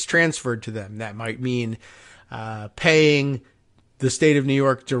it's transferred to them. That might mean paying the state of New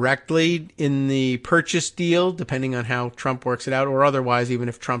York directly in the purchase deal, depending on how Trump works it out, or otherwise, even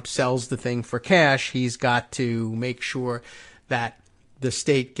if Trump sells the thing for cash, he's got to make sure that the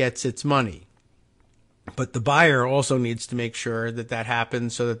state gets its money. But the buyer also needs to make sure that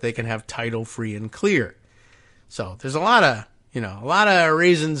happens so that they can have title free and clear. So there's a lot of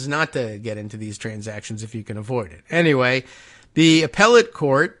reasons not to get into these transactions if you can avoid it. Anyway, the appellate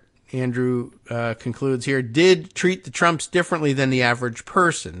court, Andrew concludes here, did treat the Trumps differently than the average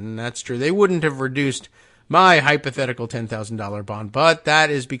person. And that's true. They wouldn't have reduced my hypothetical $10,000 bond, but that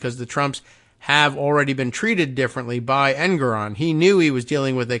is because the Trumps have already been treated differently by Engeron. He knew he was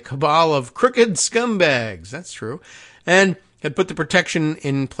dealing with a cabal of crooked scumbags. That's true. And had put the protection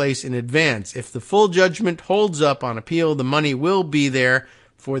in place in advance. If the full judgment holds up on appeal, the money will be there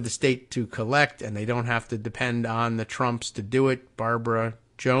for the state to collect, and they don't have to depend on the Trumps to do it. Barbara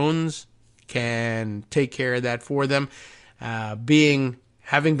Jones can take care of that for them, having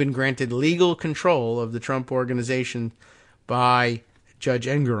been granted legal control of the Trump organization by Judge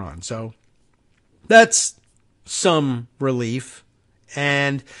Engeron. So that's some relief.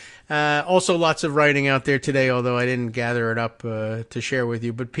 And also lots of writing out there today, although I didn't gather it up to share with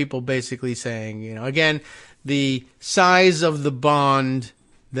you, but people basically saying, again, the size of the bond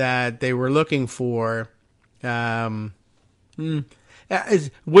that they were looking for wouldn't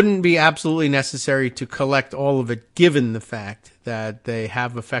be absolutely necessary to collect all of it, given the fact that they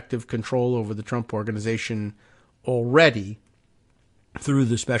have effective control over the Trump organization already through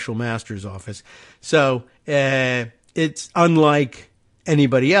the special master's office. So it's unlike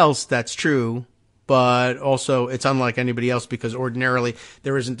anybody else, that's true, but also it's unlike anybody else because ordinarily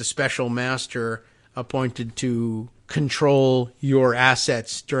there isn't a special master appointed to control your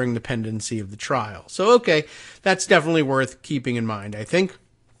assets during the pendency of the trial. So, okay, that's definitely worth keeping in mind, I think.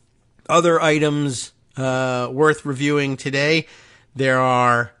 Other items worth reviewing today, there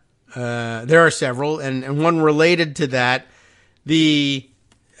are several, and one related to that, the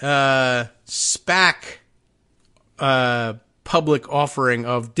SPAC public offering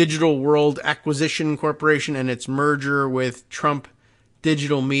of Digital World Acquisition Corporation and its merger with Trump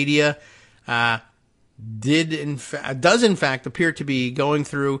Digital Media does in fact appear to be going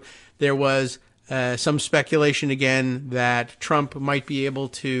through. There was some speculation again that Trump might be able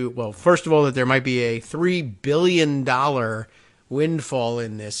to, well, first of all, that there might be a $3 billion windfall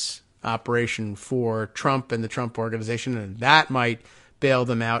in this operation for Trump and the Trump organization, and that might bail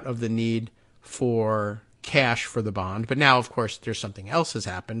them out of the need for cash for the bond. But now, of course, there's something else has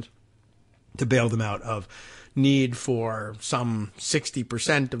happened to bail them out of need for some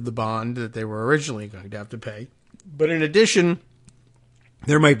 60% of the bond that they were originally going to have to pay. But in addition,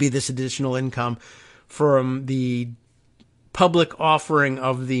 there might be this additional income from the public offering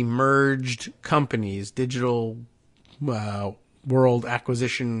of the merged companies, Digital World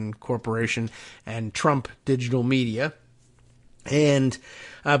Acquisition Corporation and Trump Digital Media. And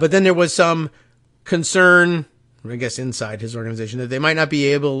but then there was some concern, I guess inside his organization, that they might not be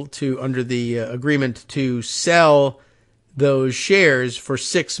able to, under the agreement, to sell those shares for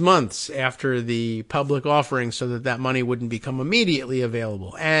 6 months after the public offering so that money wouldn't become immediately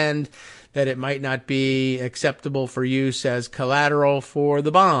available, and that it might not be acceptable for use as collateral for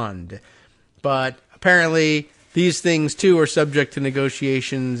the bond. But apparently these things, too, are subject to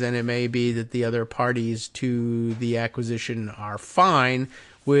negotiations, and it may be that the other parties to the acquisition are fine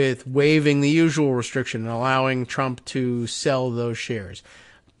with waiving the usual restriction and allowing Trump to sell those shares.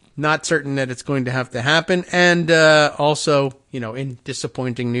 Not certain that it's going to have to happen. And also, in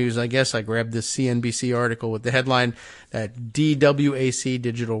disappointing news, I guess, I grabbed this CNBC article with the headline that DWAC,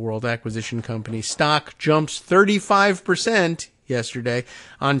 Digital World Acquisition Company, stock jumps 35% yesterday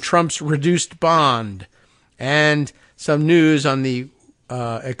on Trump's reduced bond. And some news on the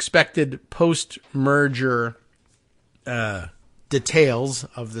expected post-merger details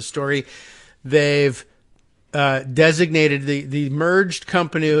of the story. They've designated the merged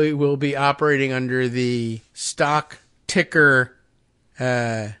company will be operating under the stock ticker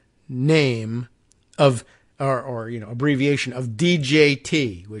name of or abbreviation of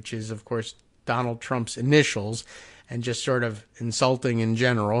DJT, which is of course Donald Trump's initials, and just sort of insulting in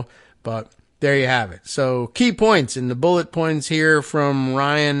general, but there you have it. So key points in the bullet points here from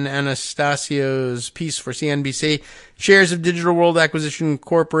Ryan Anastasio's piece for CNBC. Shares of Digital World Acquisition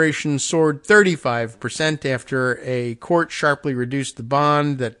Corporation soared 35% after a court sharply reduced the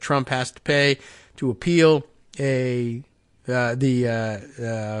bond that Trump has to pay to appeal the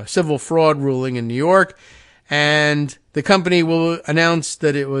civil fraud ruling in New York. And the company will announce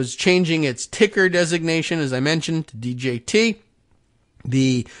that it was changing its ticker designation, as I mentioned, to DJT.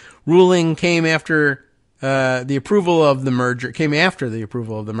 The ruling came after the approval of the merger. Came after the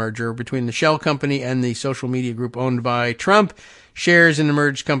approval of the merger between the shell company and the social media group owned by Trump. Shares in the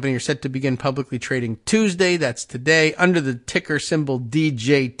merged company are set to begin publicly trading Tuesday. That's today, under the ticker symbol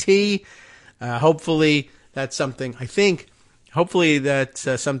DJT. Hopefully, that's something. Hopefully,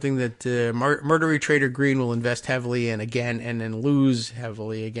 that's something that murdery trader Green will invest heavily in again, and then lose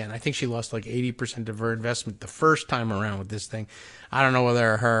heavily again. I think she lost like 80% of her investment the first time around with this thing. I don't know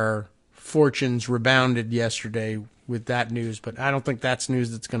whether her fortunes rebounded yesterday with that news, but I don't think that's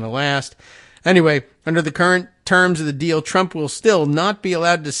news that's going to last. Anyway, under the current terms of the deal, Trump will still not be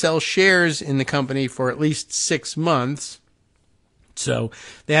allowed to sell shares in the company for at least 6 months. So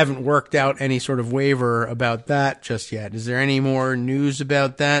they haven't worked out any sort of waiver about that just yet. Is there any more news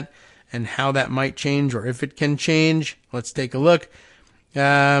about that and how that might change, or if it can change? Let's take a look.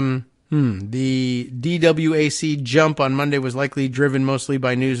 The DWAC jump on Monday was likely driven mostly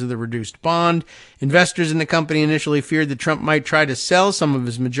by news of the reduced bond. Investors in the company initially feared that Trump might try to sell some of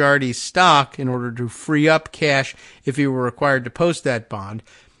his majority stock in order to free up cash if he were required to post that bond.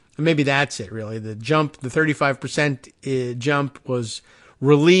 And maybe that's it, really. The jump, the 35% jump, was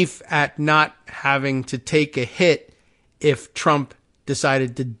relief at not having to take a hit if Trump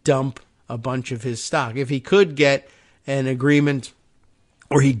decided to dump a bunch of his stock. If he could get an agreement,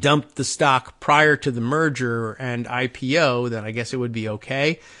 or he dumped the stock prior to the merger and IPO, then I guess it would be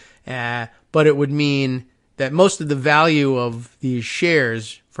okay. But it would mean that most of the value of these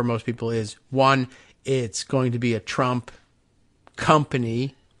shares for most people is, one, it's going to be a Trump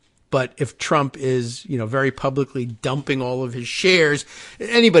company, But if Trump is, very publicly dumping all of his shares,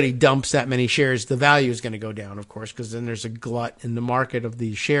 anybody dumps that many shares, the value is going to go down, of course, because then there's a glut in the market of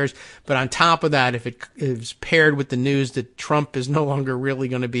these shares. But on top of that, if it is paired with the news that Trump is no longer really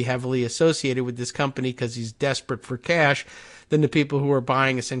going to be heavily associated with this company because he's desperate for cash, then the people who are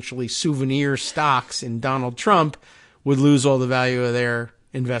buying essentially souvenir stocks in Donald Trump would lose all the value of their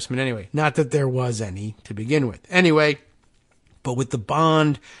investment anyway. Not that there was any to begin with. Anyway, but with the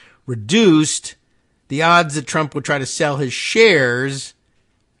bond reduced, the odds that Trump would try to sell his shares,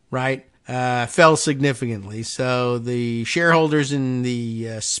 right, fell significantly. So the shareholders in the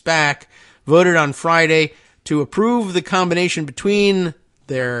SPAC voted on Friday to approve the combination between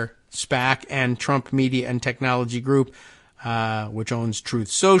their SPAC and Trump Media and Technology Group, which owns Truth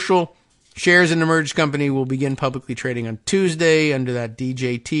Social. Shares in the merged company will begin publicly trading on Tuesday under that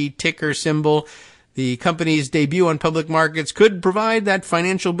DJT ticker symbol. The company's debut on public markets could provide that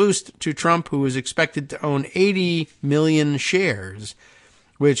financial boost to Trump, who is expected to own 80 million shares,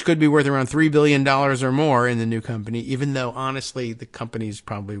 which could be worth around $3 billion or more in the new company, even though, honestly, the company's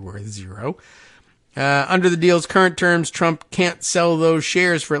probably worth zero. Under the deal's current terms, Trump can't sell those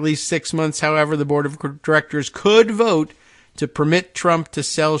shares for at least 6 months. However, the board of directors could vote to permit Trump to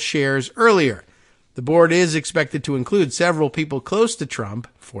sell shares earlier. The board is expected to include several people close to Trump,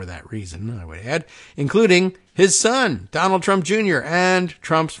 for that reason, I would add, including his son, Donald Trump Jr., and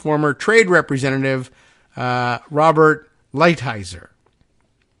Trump's former trade representative, Robert Lighthizer.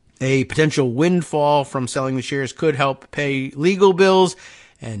 A potential windfall from selling the shares could help pay legal bills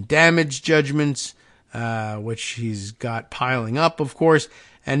and damage judgments, which he's got piling up, of course.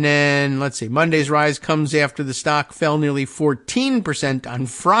 And then, let's see, Monday's rise comes after the stock fell nearly 14% on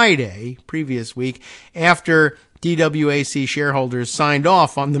Friday, previous week, after DWAC shareholders signed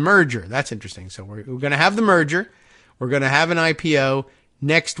off on the merger. That's interesting. So we're going to have the merger. We're going to have an IPO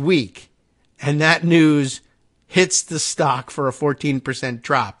next week. And that news hits the stock for a 14%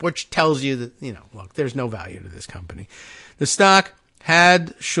 drop, which tells you that, look, there's no value to this company. The stock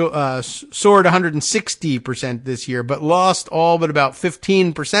had soared 160% this year, but lost all but about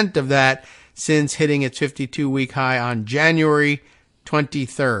 15% of that since hitting its 52-week high on January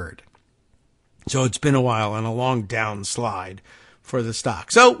 23rd. So it's been a while and a long downslide for the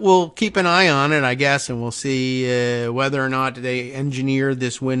stock. So we'll keep an eye on it, I guess, and we'll see whether or not they engineer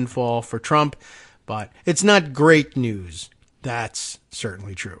this windfall for Trump. But it's not great news. That's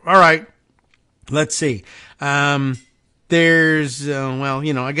certainly true. All right, let's see. There's,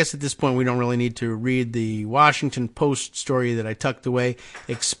 I guess at this point we don't really need to read the Washington Post story that I tucked away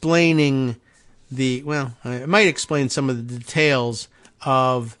explaining it might explain some of the details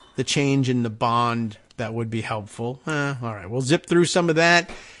of the change in the bond that would be helpful. All right, we'll zip through some of that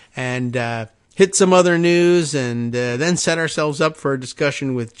and hit some other news and then set ourselves up for a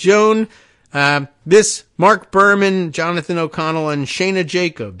discussion with Joan. Mark Berman, Jonathan O'Connell, and Shayna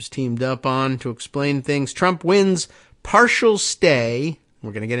Jacobs teamed up on to explain things. Trump wins partial stay,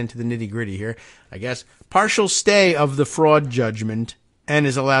 we're going to get into the nitty-gritty here, I guess, partial stay of the fraud judgment and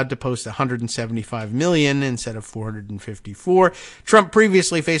is allowed to post $175 million instead of $454. Trump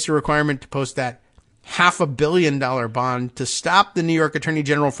previously faced a requirement to post that $500 million bond to stop the New York Attorney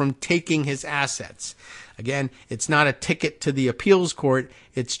General from taking his assets. Again, it's not a ticket to the appeals court,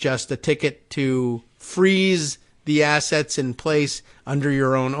 it's just a ticket to freeze the assets in place under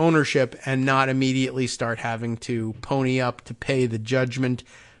your own ownership and not immediately start having to pony up to pay the judgment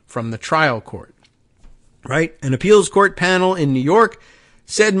from the trial court. Right? An appeals court panel in New York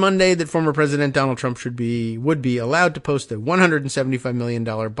said Monday that former President Donald Trump would be allowed to post a $175 million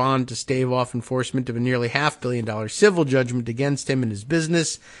bond to stave off enforcement of a nearly $500 million civil judgment against him and his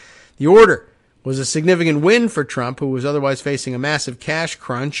business. The order was a significant win for Trump, who was otherwise facing a massive cash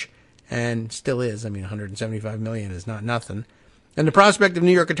crunch, and still is. $175 million is not nothing. And the prospect of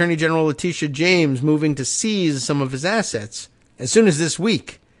New York Attorney General Letitia James moving to seize some of his assets as soon as this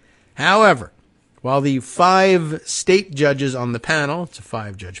week. However, while the 5 state judges on the panel, it's a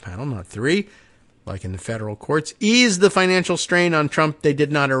 5-judge panel, not 3, like in the federal courts, eased the financial strain on Trump, they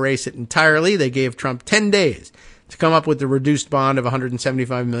did not erase it entirely. They gave Trump 10 days to come up with the reduced bond of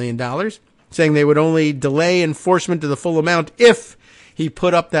 $175 million, saying they would only delay enforcement of the full amount if he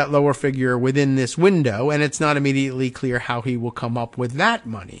put up that lower figure within this window, and it's not immediately clear how he will come up with that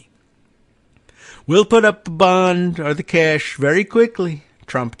money. We'll put up the bond or the cash very quickly,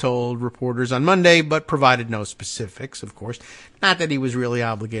 Trump told reporters on Monday, but provided no specifics, of course. Not that he was really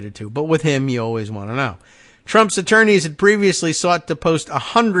obligated to, but with him, you always want to know. Trump's attorneys had previously sought to post a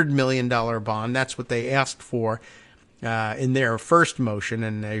 $100 million bond. That's what they asked for in their first motion,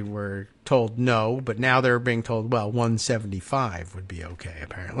 and they were told no, but now they're being told, well, 175 would be okay,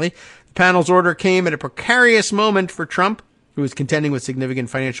 apparently. The panel's order came at a precarious moment for Trump, who was contending with significant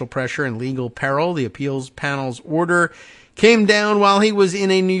financial pressure and legal peril. The appeals panel's order came down while he was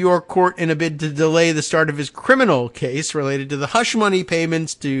in a New York court in a bid to delay the start of his criminal case related to the hush money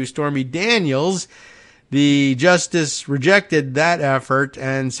payments to Stormy Daniels. The justice rejected that effort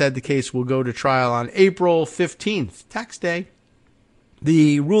and said the case will go to trial on April 15th, tax day.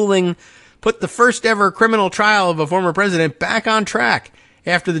 The ruling put the first ever criminal trial of a former president back on track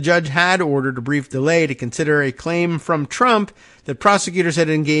after the judge had ordered a brief delay to consider a claim from Trump that prosecutors had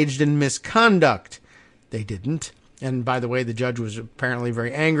engaged in misconduct. They didn't. And by the way, the judge was apparently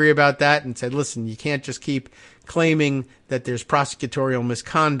very angry about that and said, listen, you can't just keep claiming that there's prosecutorial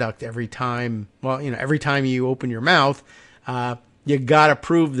misconduct every time. Well, every time you open your mouth, you got to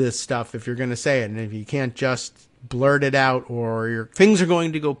prove this stuff if you're going to say it. And if you can't just blurt it out, or things are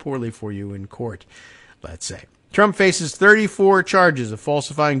going to go poorly for you in court, let's say. Trump faces 34 charges of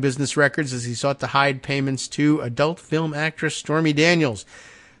falsifying business records as he sought to hide payments to adult film actress Stormy Daniels.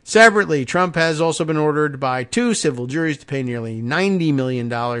 Separately, Trump has also been ordered by 2 civil juries to pay nearly $90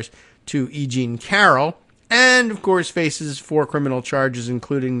 million to E. Jean Carroll, and, of course, faces 4 criminal charges,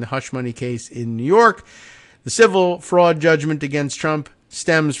 including the hush money case in New York. The civil fraud judgment against Trump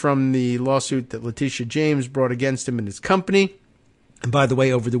stems from the lawsuit that Letitia James brought against him and his company. And by the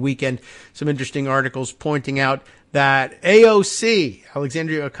way, over the weekend, some interesting articles pointing out that AOC,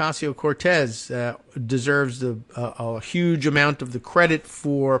 Alexandria Ocasio-Cortez, deserves a huge amount of the credit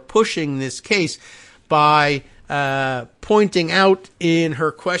for pushing this case by pointing out in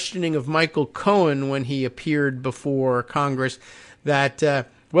her questioning of Michael Cohen when he appeared before Congress that,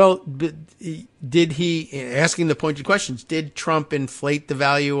 did he, asking the pointed questions, did Trump inflate the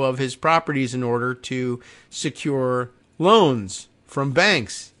value of his properties in order to secure loans from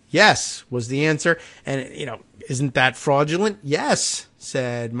banks? Yes, was the answer. And, isn't that fraudulent? Yes,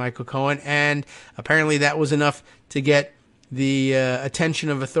 said Michael Cohen. And apparently that was enough to get the attention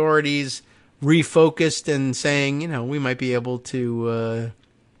of authorities refocused and saying, we might be able to,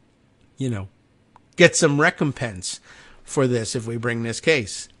 get some recompense for this if we bring this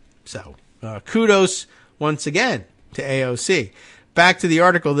case. So kudos once again to AOC. Back to the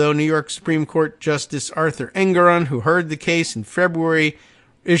article, though. New York Supreme Court Justice Arthur Engoron, who heard the case in February,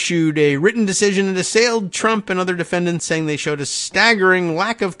 issued a written decision that assailed Trump and other defendants, saying they showed a staggering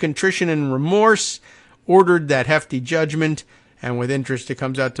lack of contrition and remorse, ordered that hefty judgment, and with interest it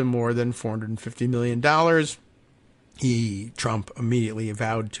comes out to more than $450 million. Trump immediately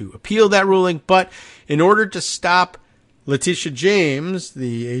vowed to appeal that ruling, but in order to stop Letitia James,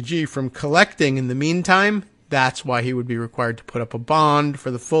 the AG, from collecting in the meantime, that's why he would be required to put up a bond for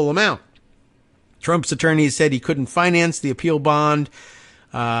the full amount. Trump's attorneys said he couldn't finance the appeal bond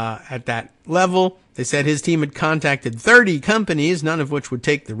at that level. They said his team had contacted 30 companies, none of which would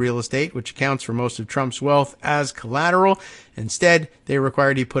take the real estate, which accounts for most of Trump's wealth, as collateral. Instead, they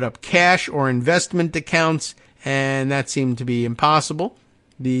required he put up cash or investment accounts, and that seemed to be impossible.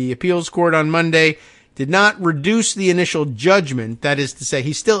 The appeals court on Monday did not reduce the initial judgment. That is to say,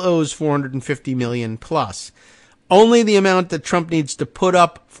 he still owes $450 million plus. Only the amount that Trump needs to put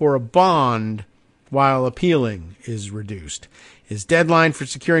up for a bond while appealing is reduced. His deadline for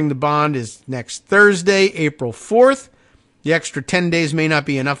securing the bond is next Thursday, April 4th. The extra 10 days may not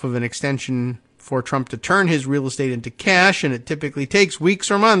be enough of an extension for Trump to turn his real estate into cash, and it typically takes weeks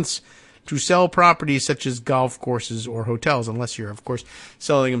or months to sell properties such as golf courses or hotels, unless you're, of course,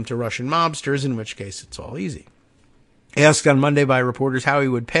 selling them to Russian mobsters, in which case it's all easy. Asked on Monday by reporters how he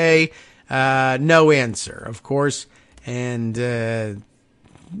would pay, no answer, of course, and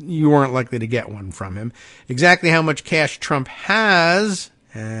you weren't likely to get one from him. Exactly how much cash Trump has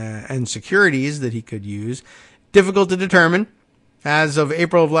and securities that he could use, difficult to determine. As of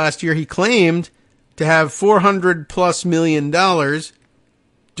April of last year, he claimed to have $400+ million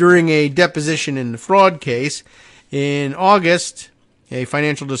during a deposition in the fraud case. In August, a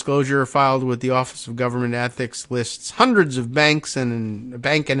financial disclosure filed with the Office of Government Ethics lists hundreds of bank and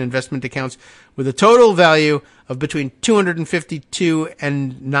investment accounts with a total value of between $252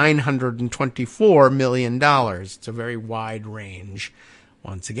 and $924 million. It's a very wide range,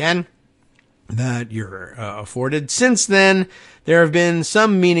 once again, that you're afforded. Since then, there have been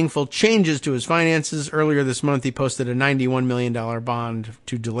some meaningful changes to his finances. Earlier this month, he posted a $91 million bond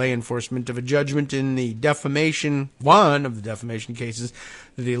to delay enforcement of a judgment in the one of the defamation cases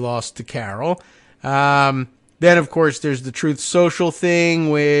that he lost to Carroll. Then, of course, there's the Truth Social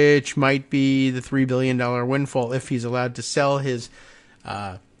thing, which might be the $3 billion windfall if he's allowed to sell his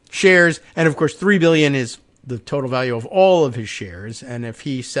shares. And, of course, $3 billion is the total value of all of his shares. And if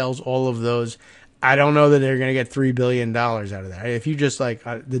he sells all of those, I don't know that they're going to get $3 billion out of that. If you just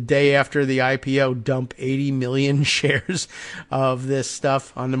the day after the IPO dump 80 million shares of this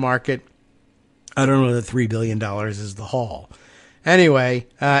stuff on the market, I don't know that $3 billion is the haul. Anyway,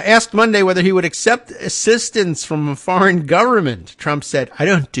 asked Monday whether he would accept assistance from a foreign government. Trump said, I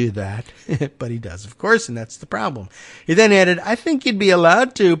don't do that. But he does, of course, and that's the problem. He then added, I think you'd be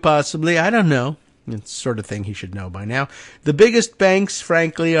allowed to, possibly. I don't know. It's the sort of thing he should know by now. The biggest banks,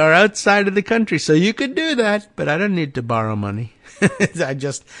 frankly, are outside of the country, so you could do that, but I don't need to borrow money. I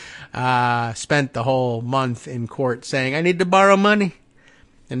just spent the whole month in court saying, I need to borrow money.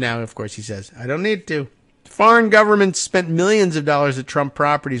 And now, of course, he says, I don't need to. Foreign governments spent millions of dollars at Trump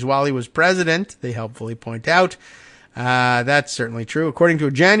properties while he was president, they helpfully point out. That's certainly true. According to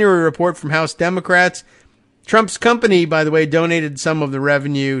a January report from House Democrats, Trump's company, by the way, donated some of the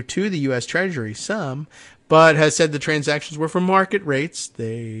revenue to the U.S. Treasury, some, but has said the transactions were for market rates.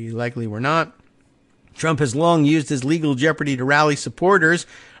 They likely were not. Trump has long used his legal jeopardy to rally supporters,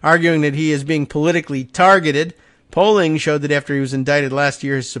 arguing that he is being politically targeted. Polling showed that after he was indicted last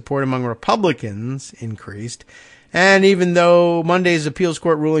year, his support among Republicans increased. And even though Monday's appeals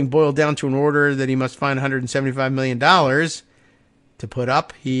court ruling boiled down to an order that he must find $175 million to put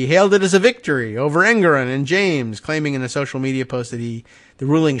up, he hailed it as a victory over Engoron and James, claiming in a social media post that the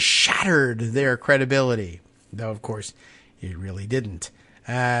ruling shattered their credibility. Though, of course, it really didn't.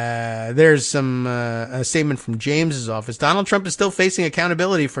 There's a statement from James's office. Donald Trump is still facing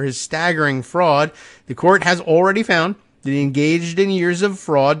accountability for his staggering fraud. The court has already found that he engaged in years of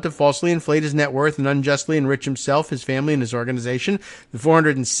fraud to falsely inflate his net worth and unjustly enrich himself, his family, and his organization. The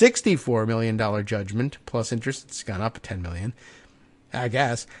 $464 million judgment, plus interest, it's gone up $10 million, I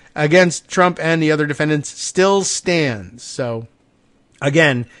guess, against Trump and the other defendants still stands. So,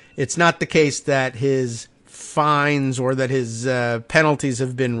 again, it's not the case that his fines or that his penalties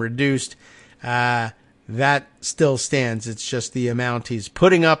have been reduced. That still stands. It's just the amount he's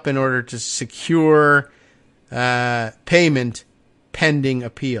putting up in order to secure payment pending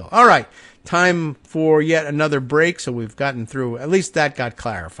appeal. All right, time for yet another break. So we've gotten through, at least that got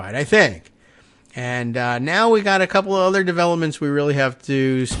clarified, I think. And now we got a couple of other developments we really have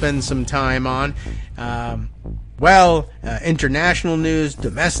to spend some time on. International news,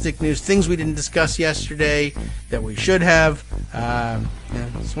 domestic news, things we didn't discuss yesterday that we should have.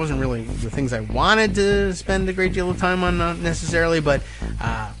 This wasn't really the things I wanted to spend a great deal of time on, not necessarily, but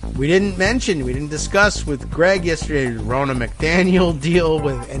we didn't discuss with Greg yesterday, the Ronna McDaniel deal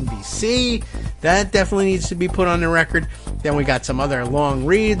with NBC. That definitely needs to be put on the record. Then we got some other long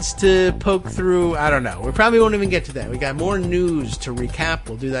reads to poke through. I don't know. We probably won't even get to that. We got more news to recap.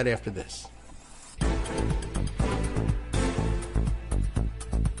 We'll do that after this.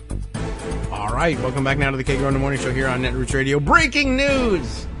 All right, welcome back now to the Kagro in the Morning Show here on Netroots Radio. Breaking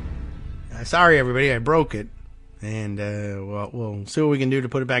news! Sorry, everybody, I broke it. And, we'll see what we can do to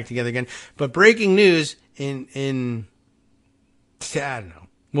put it back together again. But breaking news I don't know.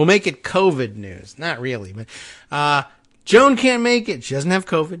 We'll make it COVID news. Not really, but Joan can't make it. She doesn't have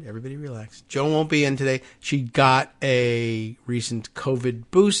COVID. Everybody relax. Joan won't be in today. She got a recent COVID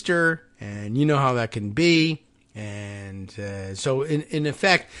booster, and you know how that can be. And so, in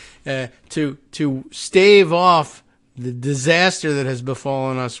effect, to stave off the disaster that has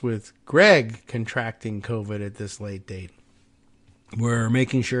befallen us with Greg contracting COVID at this late date, we're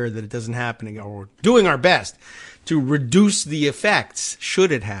making sure that it doesn't happen, or we're doing our best to reduce the effects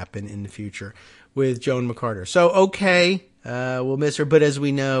should it happen in the future with Joan McCarter. So, okay, we'll miss her, but as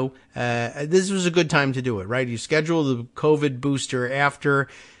we know, this was a good time to do it, right? You schedule the COVID booster after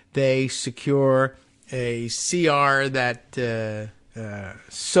they secure a CR that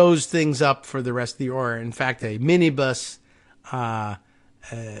sews things up for the rest of the year, or in fact, a minibus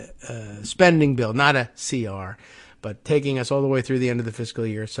spending bill, not a CR, but taking us all the way through the end of the fiscal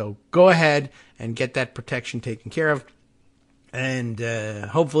year. So go ahead and get that protection taken care of. And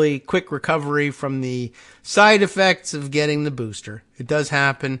hopefully quick recovery from the side effects of getting the booster. It does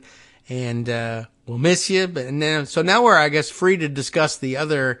happen, and we'll miss you. So now we're, I guess, free to discuss the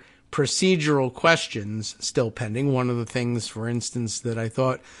other procedural questions still pending. One of the things, for instance, that I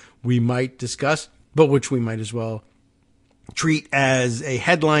thought we might discuss, but which we might as well treat as a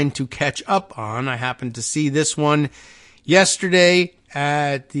headline to catch up on. I happened to see this one yesterday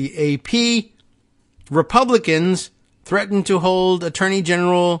at the AP. Republicans threatened to hold Attorney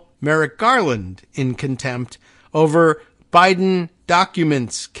General Merrick Garland in contempt over Biden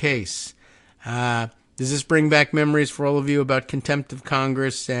documents case. Does this bring back memories for all of you about contempt of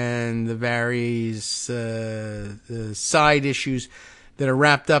Congress and the various side issues that are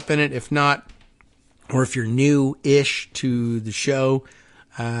wrapped up in it? If not, or if you're new-ish to the show,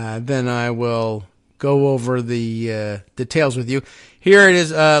 then I will go over the details with you. Here it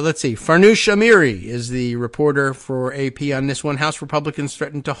is. Let's see. Farnoosh Amiri is the reporter for AP on this one. House Republicans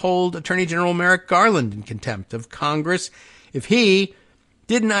threatened to hold Attorney General Merrick Garland in contempt of Congress if he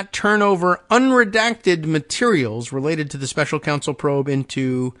did not turn over unredacted materials related to the special counsel probe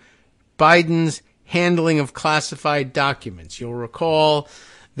into Biden's handling of classified documents. You'll recall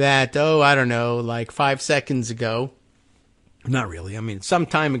that, like 5 seconds ago, not really, some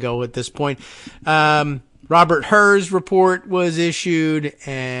time ago at this point, Robert Hur's report was issued,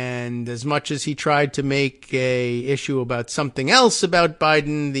 and as much as he tried to make a issue about something else about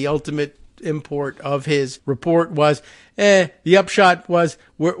Biden, the ultimate import of his report was, the upshot was,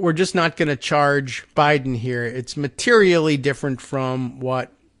 we're just not going to charge Biden here. It's materially different from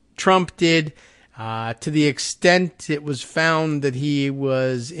what Trump did, to the extent it was found that he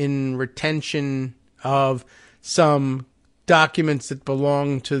was in retention of some documents that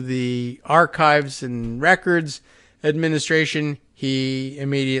belong to the Archives and Records Administration. He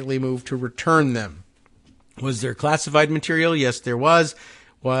immediately moved to return them. Was there classified material? Yes, there was.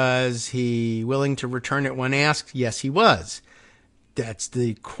 Was he willing to return it when asked? Yes, he was. That's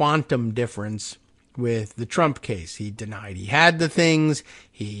the quantum difference with the Trump case. He denied he had the things.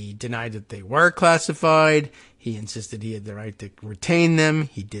 He denied that they were classified. He insisted he had the right to retain them.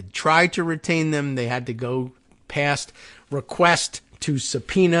 He did try to retain them. They had to go past request to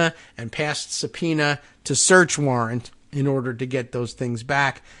subpoena and past subpoena to search warrant in order to get those things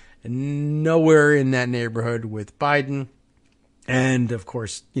back. Nowhere in that neighborhood with Biden. And, of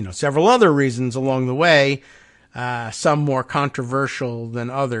course, several other reasons along the way, some more controversial than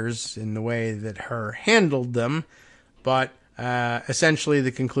others in the way that Hur handled them. But essentially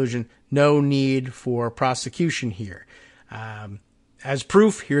the conclusion, no need for prosecution here. As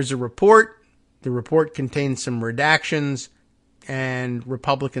proof, here's a report. The report contains some redactions, and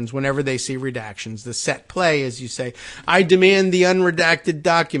Republicans, whenever they see redactions, the set play, as you say, I demand the unredacted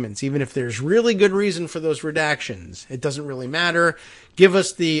documents, even if there's really good reason for those redactions. It doesn't really matter. Give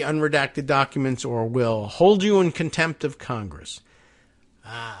us the unredacted documents or we'll hold you in contempt of Congress.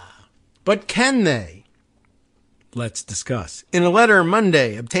 But can they? Let's discuss. In a letter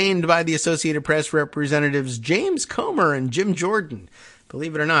Monday obtained by the Associated Press representatives James Comer and Jim Jordan,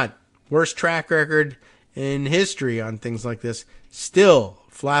 believe it or not, worst track record in history on things like this, still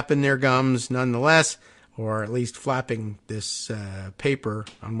flapping their gums nonetheless, or at least flapping this paper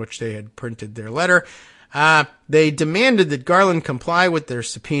on which they had printed their letter. They demanded that Garland comply with their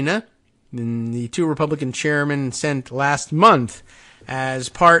subpoena, and the two Republican chairmen sent last month as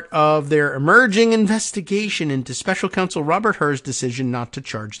part of their emerging investigation into special counsel Robert Hur's decision not to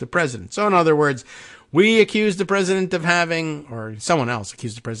charge the president. So in other words, we accused the president of having, or someone else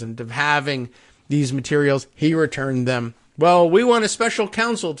accused the president of having these materials. He returned them. Well, we want a special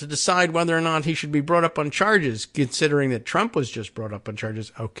counsel to decide whether or not he should be brought up on charges, considering that Trump was just brought up on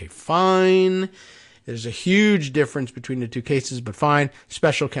charges. Okay, fine. There's a huge difference between the two cases, but fine.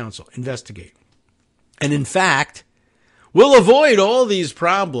 Special counsel, investigate. And in fact, we'll avoid all these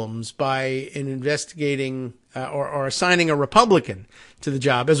problems by investigating or assigning a Republican to the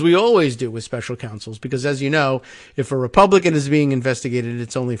job, as we always do with special counsels, because as you know, if a Republican is being investigated,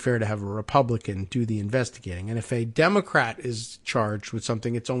 it's only fair to have a Republican do the investigating. And if a Democrat is charged with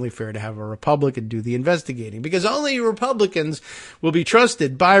something, it's only fair to have a Republican do the investigating, because only Republicans will be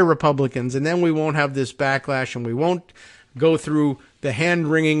trusted by Republicans, and then we won't have this backlash, and we won't go through the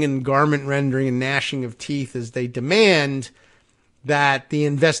hand-wringing and garment-rending and gnashing of teeth as they demand that the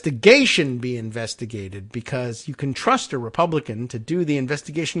investigation be investigated, because you can trust a Republican to do the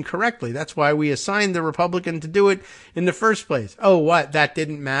investigation correctly. That's why we assigned the Republican to do it in the first place. Oh, what? That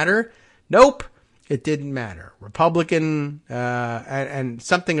didn't matter? Nope, it didn't matter. Republican, and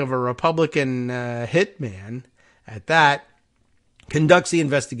something of a Republican hitman at that, conducts the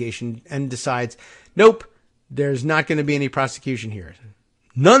investigation and decides, nope, there's not going to be any prosecution here.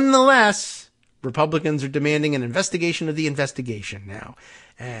 Nonetheless, Republicans are demanding an investigation of the investigation now.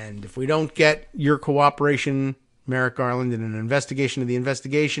 And if we don't get your cooperation, Merrick Garland, in an investigation of the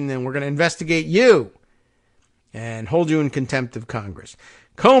investigation, then we're going to investigate you and hold you in contempt of Congress.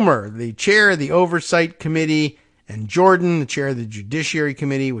 Comer, the chair of the Oversight Committee, and Jordan, the chair of the Judiciary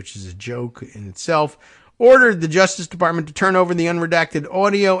Committee, which is a joke in itself, ordered the Justice Department to turn over the unredacted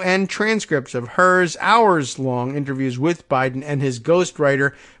audio and transcripts of Hur's hours-long interviews with Biden and his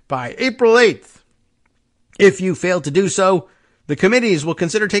ghostwriter by April 8th. If you fail to do so, the committees will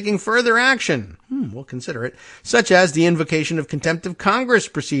consider taking further action. We'll consider it, such as the invocation of contempt of Congress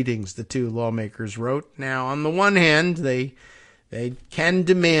proceedings, the two lawmakers wrote. Now, on the one hand, they can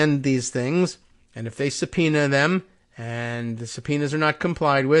demand these things, And if they subpoena them and the subpoenas are not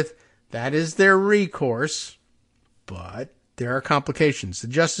complied with, that is their recourse. But there are complications. The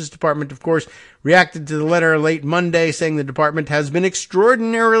Justice Department, of course, reacted to the letter late Monday, saying the department has been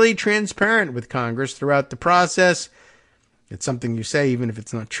extraordinarily transparent with Congress throughout the process. It's something you say even if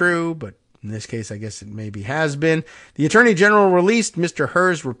it's not true, but in this case, I guess it maybe has been. The Attorney General released Mr.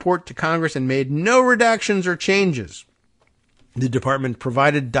 Herr's report to Congress and made no redactions or changes. The department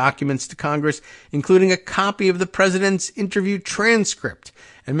provided documents to Congress, including a copy of the president's interview transcript.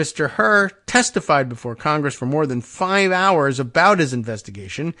 And Mr. Herr testified before Congress for more than 5 hours about his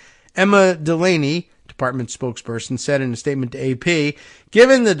investigation. Emma Delaney, department spokesperson, said in a statement to AP,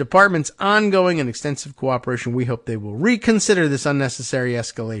 "Given the department's ongoing and extensive cooperation, we hope they will reconsider this unnecessary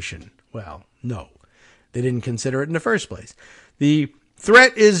escalation." Well, no, they didn't consider it in the first place. The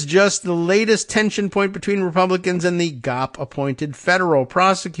threat is just the latest tension point between Republicans and the GOP-appointed federal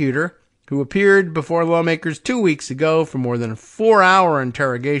prosecutor, who appeared before lawmakers 2 weeks ago for more than a 4-hour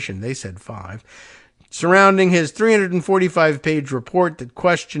interrogation. They said 5. Surrounding his 345-page report that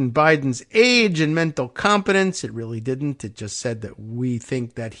questioned Biden's age and mental competence. It really didn't. It just said that we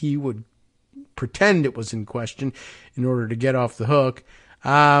think that he would pretend it was in question in order to get off the hook.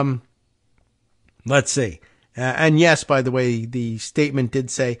 Let's see. And yes, by the way, the statement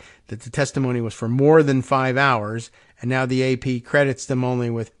did say that the testimony was for more than 5 hours, and now the AP credits them only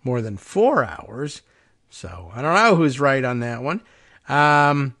with more than 4 hours. So I don't know who's right on that one.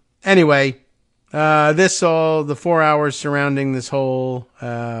 Anyway, the 4 hours surrounding this whole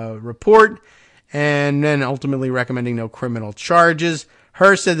report, and then ultimately recommending no criminal charges.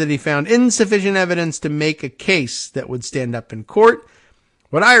 Herr said that he found insufficient evidence to make a case that would stand up in court.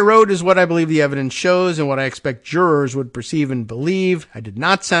 What I wrote is what I believe the evidence shows and what I expect jurors would perceive and believe. I did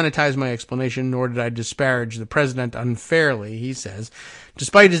not sanitize my explanation, nor did I disparage the president unfairly, he says.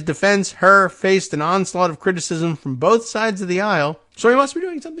 Despite his defense, Herr faced an onslaught of criticism from both sides of the aisle, so he must be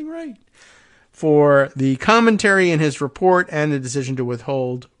doing something right, for the commentary in his report and the decision to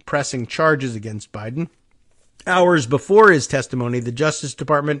withhold pressing charges against Biden. Hours before his testimony, the Justice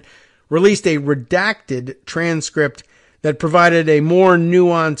Department released a redacted transcript that provided a more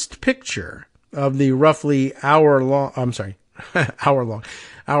nuanced picture of the roughly hour-long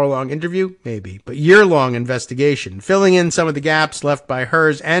interview, maybe, but year-long investigation, filling in some of the gaps left by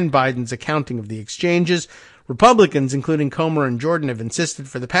Herr's and Biden's accounting of the exchanges. Republicans, including Comer and Jordan, have insisted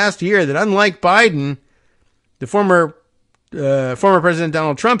for the past year that unlike Biden, the former President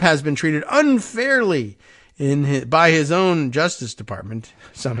Donald Trump has been treated unfairly by his own Justice Department,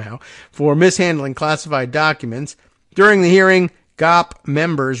 somehow, for mishandling classified documents. During the hearing, GOP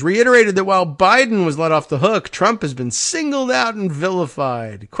members reiterated that while Biden was let off the hook, Trump has been singled out and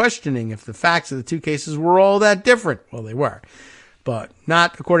vilified, questioning if the facts of the two cases were all that different. Well, they were, but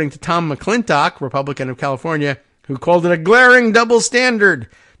not according to Tom McClintock, Republican of California, who called it a glaring double standard.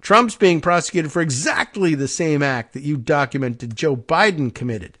 Trump's being prosecuted for exactly the same act that you documented Joe Biden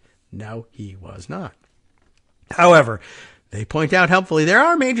committed. No, he was not. However, they point out helpfully there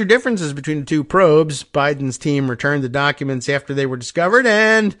are major differences between the two probes. Biden's team returned the documents after they were discovered,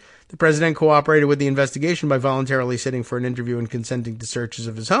 and the president cooperated with the investigation by voluntarily sitting for an interview and consenting to searches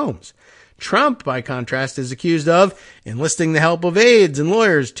of his homes. Trump, by contrast, is accused of enlisting the help of aides and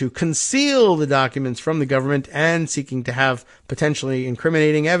lawyers to conceal the documents from the government and seeking to have potentially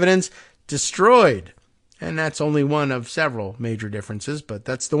incriminating evidence destroyed. And that's only one of several major differences, but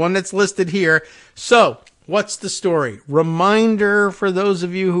that's the one that's listed here. So, what's the story? Reminder for those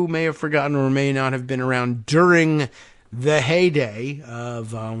of you who may have forgotten or may not have been around during the heyday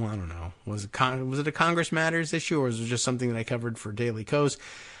of, I don't know, was it a Congress Matters issue, or was it just something that I covered for Daily Kos?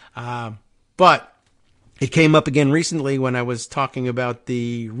 But it came up again recently when I was talking about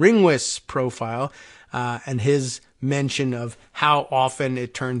the Ringwis profile and his mention of how often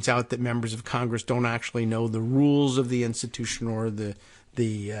it turns out that members of Congress don't actually know the rules of the institution or the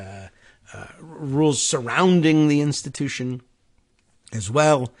rules surrounding the institution as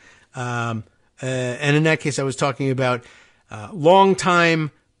well. And in that case, I was talking about longtime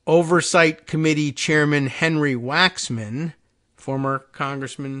Oversight Committee Chairman Henry Waxman, former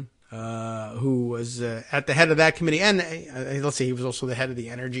congressman who was at the head of that committee. And let's see, he was also the head of the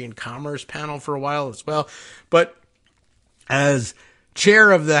Energy and Commerce panel for a while as well. But as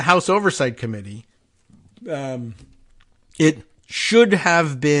chair of the House Oversight Committee, it should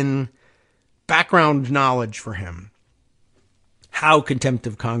have been background knowledge for him how contempt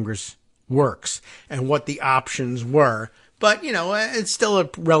of Congress works and what the options were. But, you know, it's still a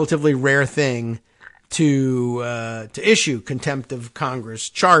relatively rare thing to issue contempt of Congress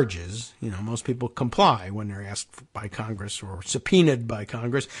charges. You know, most people comply when they're asked by Congress or subpoenaed by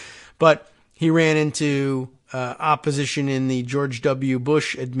Congress. But He ran into opposition in the George W.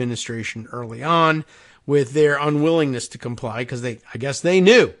 Bush administration early on with their unwillingness to comply because I guess they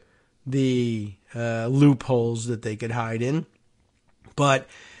knew the loopholes that they could hide in. But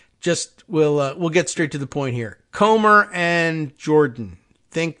we'll get straight to the point here. Comer and Jordan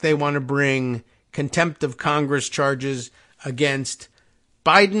think they want to bring contempt of Congress charges against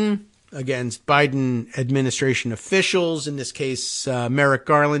Biden administration officials, in this case, Merrick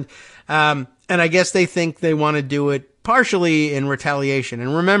Garland. And I guess they think they want to do it partially in retaliation.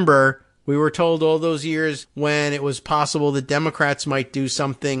 And remember, we were told all those years when it was possible that Democrats might do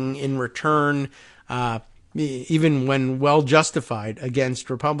something in return, even when well justified, against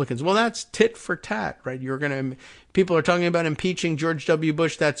Republicans. Well, that's tit for tat, right? People are talking about impeaching George W.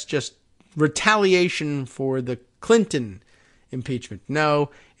 Bush. That's just retaliation for the Clinton impeachment. No,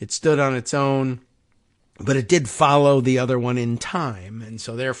 it stood on its own, but it did follow the other one in time. And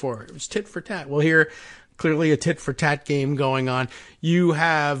so therefore it was tit for tat. Well, here, clearly a tit for tat game going on. You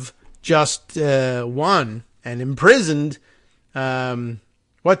have just won and imprisoned,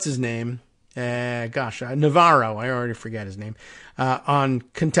 what's his name? Navarro. I already forget his name, on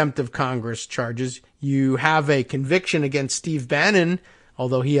contempt of Congress charges. You have a conviction against Steve Bannon,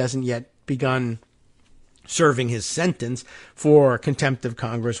 although he hasn't yet begun serving his sentence for contempt of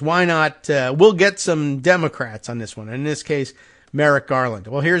Congress. Why not? We'll get some Democrats on this one. In this case, Merrick Garland.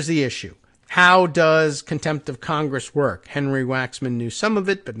 Well, here's the issue. How does contempt of Congress work? Henry Waxman knew some of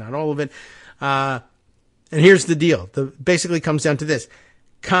it, but not all of it. And here's the deal. Basically comes down to this.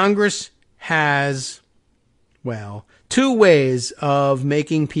 Congress has, two ways of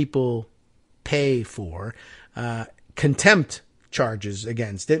making people pay for contempt charges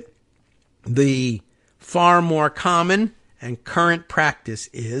against it. The far more common and current practice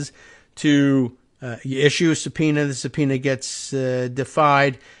is to you issue a subpoena, the subpoena gets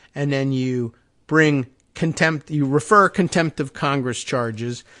defied, and then you bring contempt, you refer contempt of Congress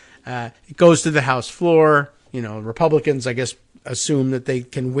charges. It goes to the House floor. Republicans, I guess, assume that they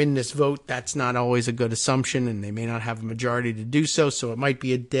can win this vote. That's not always a good assumption, and they may not have a majority to do so, so it might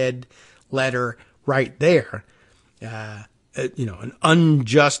be a dead letter right there. An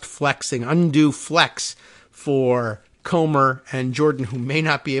undue flex for Comer and Jordan, who may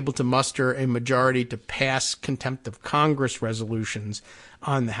not be able to muster a majority to pass contempt of Congress resolutions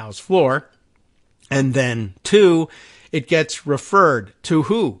on the House floor. And then, two, it gets referred to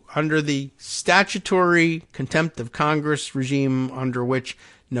who? Under the statutory contempt of Congress regime under which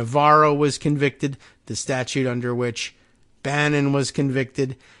Navarro was convicted, the statute under which Bannon was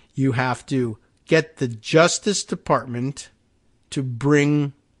convicted, you have to get the Justice Department to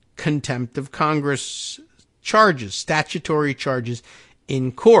bring contempt of Congress charges, statutory charges,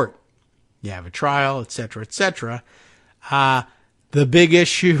 in court. You have a trial, etc., etc. The big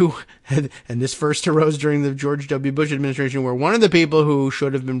issue, and this first arose during the George W. Bush administration, where one of the people who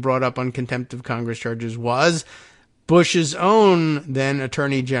should have been brought up on contempt of Congress charges was Bush's own then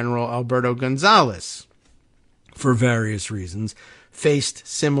Attorney General Alberto Gonzales, for various reasons, faced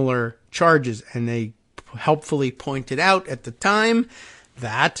similar charges. And they helpfully pointed out at the time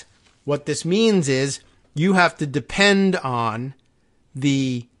that what this means is you have to depend on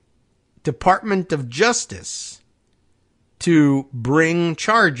the Department of Justice to bring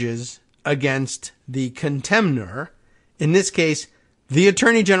charges against the contemnor, in this case, the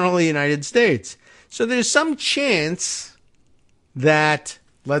Attorney General of the United States. So there's some chance that,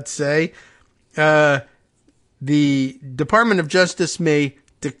 let's say, the Department of Justice may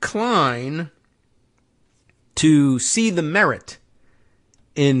decline to see the merit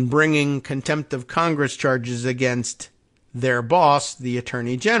in bringing contempt of Congress charges against their boss, the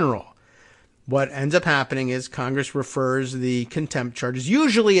Attorney General. What ends up happening is Congress refers the contempt charges.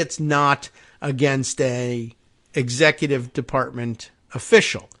 Usually it's not against a executive department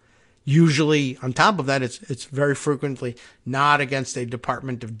official. Usually, on top of that, it's very frequently not against a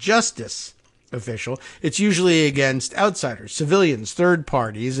Department of Justice official. It's usually against outsiders, civilians, third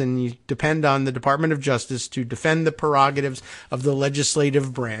parties, and you depend on the Department of Justice to defend the prerogatives of the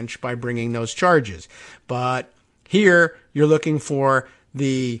legislative branch by bringing those charges. But here, you're looking for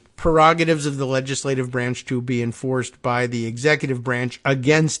the prerogatives of the legislative branch to be enforced by the executive branch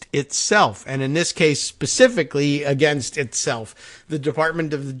against itself. And in this case, specifically against itself. The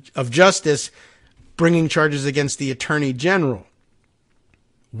Department of Justice bringing charges against the Attorney General.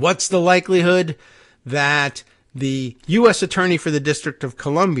 What's the likelihood that the U.S. Attorney for the District of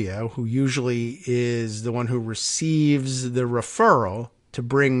Columbia, who usually is the one who receives the referral to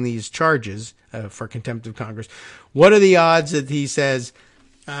bring these charges for contempt of Congress, what are the odds that he says,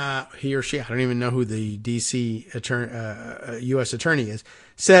 he or she, I don't even know who the D.C. U.S. Attorney is,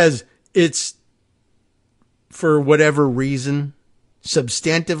 says, it's, for whatever reason,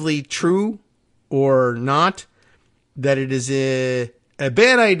 substantively true or not, that it is a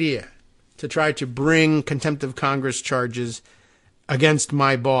bad idea to try to bring contempt of Congress charges against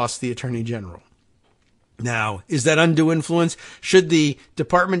my boss, the Attorney General. Now, is that undue influence? Should the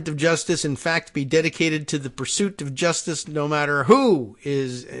Department of Justice, in fact, be dedicated to the pursuit of justice no matter who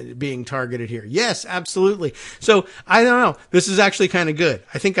is being targeted here? Yes, absolutely. So, I don't know. This is actually kind of good.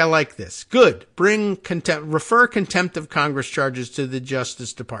 I think I like this. Good. Refer contempt of Congress charges to the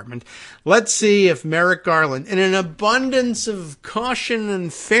Justice Department. Let's see if Merrick Garland, in an abundance of caution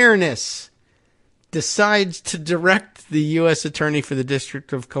and fairness, decides to direct the U.S. Attorney for the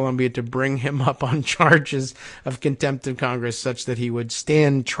District of Columbia to bring him up on charges of contempt of Congress such that he would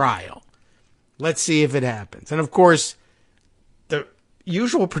stand trial. Let's see if it happens. And of course, the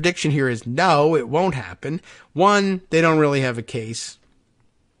usual prediction here is no, it won't happen. One, they don't really have a case.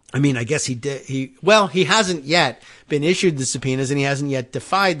 I mean, I guess he hasn't yet been issued the subpoenas and he hasn't yet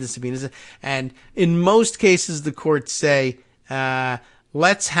defied the subpoenas. And in most cases, the courts say,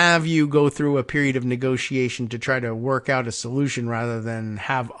 let's have you go through a period of negotiation to try to work out a solution rather than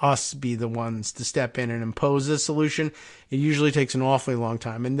have us be the ones to step in and impose a solution. It usually takes an awfully long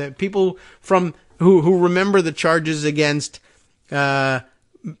time. And the people who remember the charges against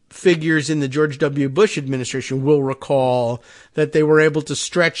figures in the George W. Bush administration will recall that they were able to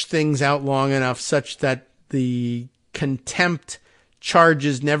stretch things out long enough such that the contempt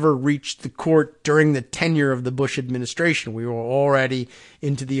charges never reached the court during the tenure of the Bush administration. We were already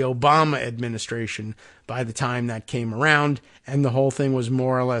into the Obama administration by the time that came around, and the whole thing was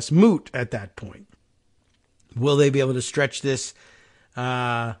more or less moot at that point. Will they be able to stretch this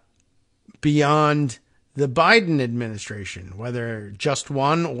beyond the Biden administration? Whether just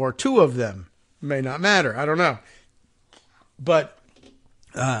one or two of them may not matter. I don't know. But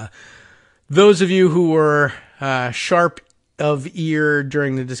those of you who were sharp of ear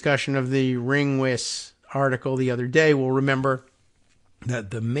during the discussion of the Ringwis article the other day will remember that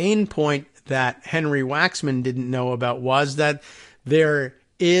the main point that Henry Waxman didn't know about was that there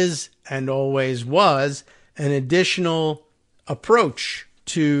is and always was an additional approach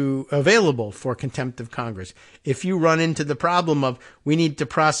available for contempt of Congress. If you run into the problem of we need to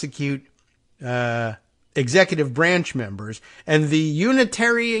prosecute executive branch members, and the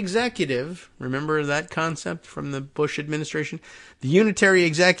unitary executive, remember that concept from the Bush administration? The unitary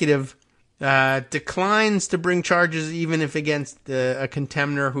executive declines to bring charges even if against a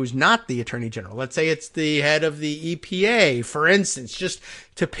contemner who's not the Attorney General. Let's say it's the head of the EPA, for instance, just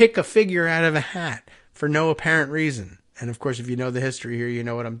to pick a figure out of a hat for no apparent reason. And of course, if you know the history here, you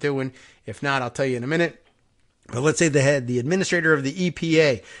know what I'm doing. If not, I'll tell you in a minute. But let's say the administrator of the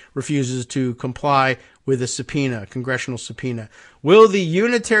EPA refuses to comply with a subpoena, a congressional subpoena. Will the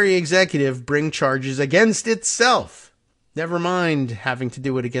unitary executive bring charges against itself? Never mind having to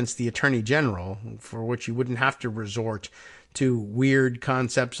do it against the Attorney General, for which you wouldn't have to resort to weird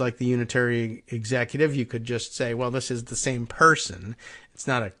concepts like the unitary executive. You could just say, well, this is the same person. It's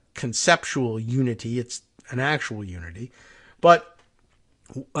not a conceptual unity. It's an actual unity. But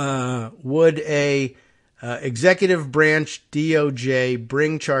would a executive branch DOJ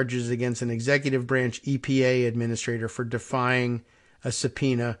bring charges against an executive branch EPA administrator for defying a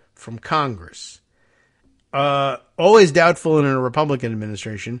subpoena from Congress? Always doubtful in a Republican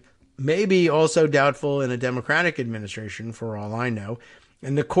administration, maybe also doubtful in a Democratic administration, for all I know.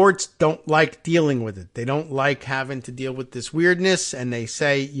 And the courts don't like dealing with it. They don't like having to deal with this weirdness, and they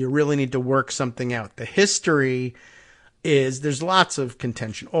say you really need to work something out. The history is there's lots of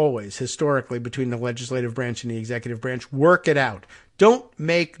contention, always, historically, between the legislative branch and the executive branch. Work it out. Don't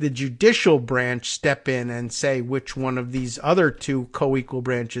make the judicial branch step in and say which one of these other two co-equal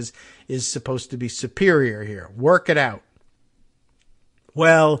branches is supposed to be superior here. Work it out.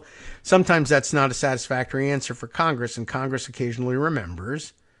 Well, sometimes that's not a satisfactory answer for Congress, and Congress occasionally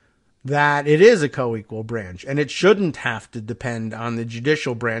remembers that it is a co-equal branch, and it shouldn't have to depend on the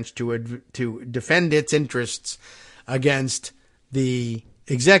judicial branch to defend its interests against the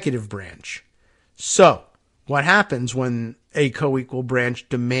executive branch. So, what happens when a co-equal branch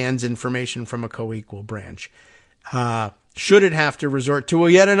demands information from a co-equal branch? Should it have to resort to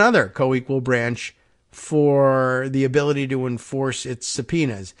yet another co-equal branch for the ability to enforce its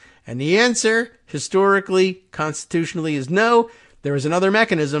subpoenas? And the answer, historically, constitutionally, is no. There is another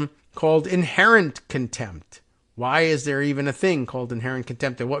mechanism called inherent contempt. Why is there even a thing called inherent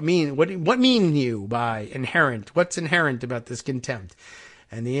contempt? And what mean you by inherent? What's inherent about this contempt?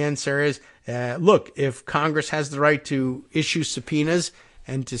 And the answer is, look, if Congress has the right to issue subpoenas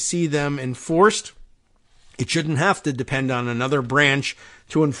and to see them enforced, It shouldn't have to depend on another branch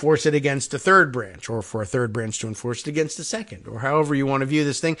to enforce it against a third branch, or for a third branch to enforce it against a second, or however you want to view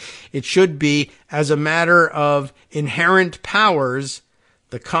this thing. It should be, as a matter of inherent powers,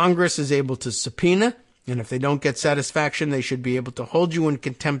 the Congress is able to subpoena, and if they don't get satisfaction, they should be able to hold you in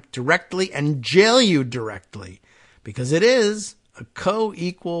contempt directly and jail you directly, because it is a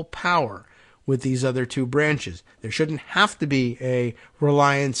co-equal power with these other two branches. There shouldn't have to be a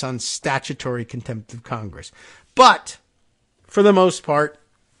reliance on statutory contempt of Congress. But, for the most part,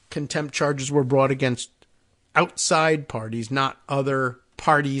 contempt charges were brought against outside parties, not other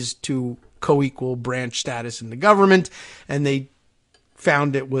parties to co-equal branch status in the government, and they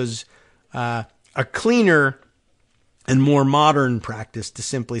found it was a cleaner and more modern practice to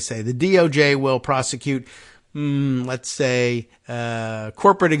simply say the DOJ will prosecute, let's say,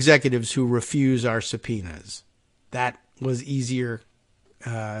 corporate executives who refuse our subpoenas. That was easier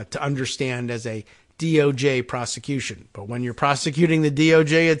to understand as a DOJ prosecution. But when you're prosecuting the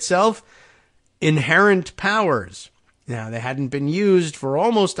DOJ itself, inherent powers. Now, they hadn't been used for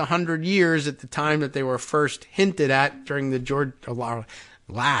almost 100 years at the time that they were first hinted at during the during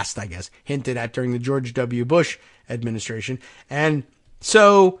the George W. Bush administration. And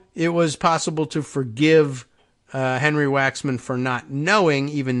so it was possible to forgive Henry Waxman for not knowing,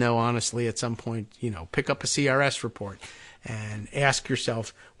 even though honestly at some point, pick up a CRS report and ask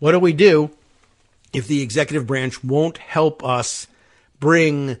yourself, what do we do if the executive branch won't help us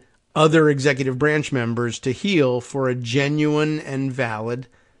bring other executive branch members to heel for a genuine and valid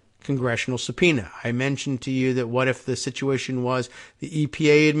congressional subpoena? I mentioned to you that what if the situation was the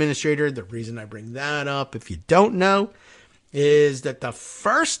EPA administrator? The reason I bring that up, if you don't know, is that the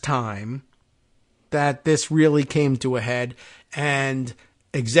first time that this really came to a head and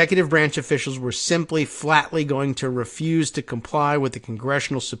executive branch officials were simply flatly going to refuse to comply with the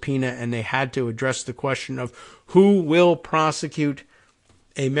congressional subpoena, and they had to address the question of who will prosecute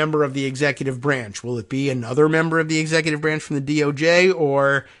a member of the executive branch. Will it be another member of the executive branch from the DOJ,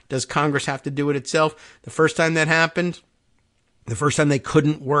 or does Congress have to do it itself? The first time that happened, the first time they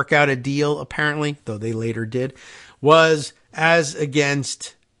couldn't work out a deal, apparently, though they later did, was as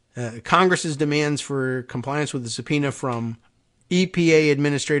against Congress's demands for compliance with the subpoena from EPA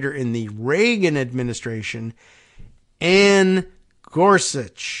administrator in the Reagan administration, Ann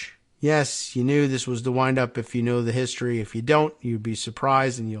Gorsuch. Yes, you knew this was the wind-up if you know the history. If you don't, you'd be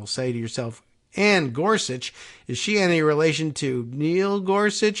surprised and you'll say to yourself, Ann Gorsuch, is she any relation to Neil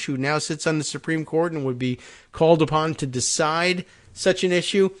Gorsuch, who now sits on the Supreme Court and would be called upon to decide such an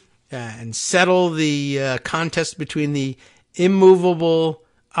issue and settle the contest between the immovable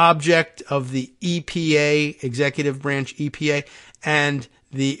object of the EPA, executive branch EPA, and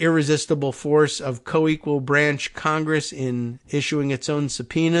the irresistible force of co-equal branch Congress in issuing its own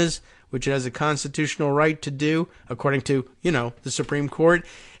subpoenas, which it has a constitutional right to do, according to, the Supreme Court.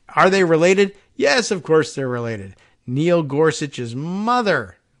 Are they related? Yes, of course they're related. Neil Gorsuch's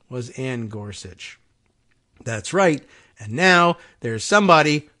mother was Ann Gorsuch. That's right. And now there's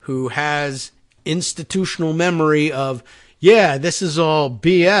somebody who has institutional memory of, this is all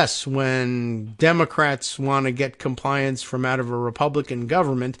BS when Democrats want to get compliance from out of a Republican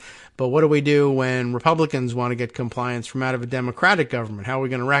government. But what do we do when Republicans want to get compliance from out of a Democratic government? How are we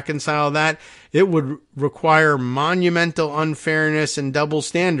going to reconcile that? It would require monumental unfairness and double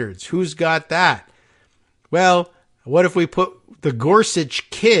standards. Who's got that? Well, what if we put the Gorsuch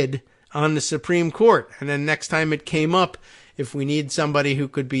kid on the Supreme Court? And then next time it came up, if we need somebody who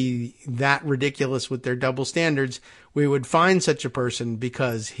could be that ridiculous with their double standards, we would find such a person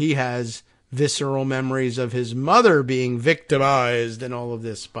because he has visceral memories of his mother being victimized and all of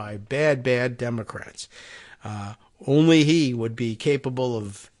this by bad Democrats. Only he would be capable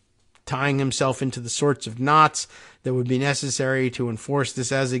of tying himself into the sorts of knots that would be necessary to enforce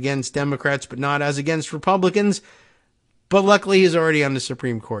this as against Democrats, but not as against Republicans. But luckily, he's already on the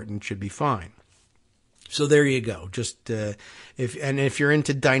Supreme Court and should be fine. So there you go. Just if you're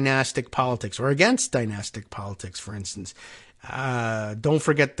into dynastic politics or against dynastic politics, for instance, don't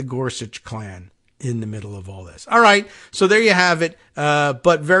forget the Gorsuch clan in the middle of all this. All right. So there you have it.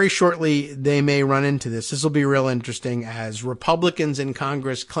 But very shortly, they may run into this. This will be real interesting as Republicans in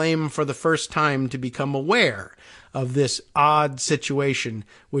Congress claim for the first time to become aware of this odd situation,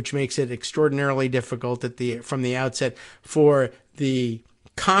 which makes it extraordinarily difficult from the outset for the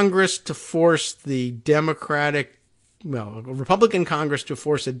Congress to force the Republican Congress to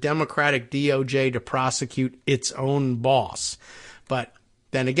force a Democratic DOJ to prosecute its own boss. But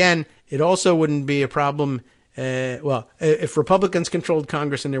then again, it also wouldn't be a problem if Republicans controlled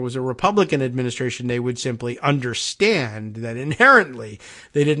Congress and there was a Republican administration, they would simply understand that inherently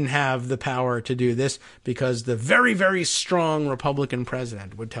they didn't have the power to do this because the very, very strong Republican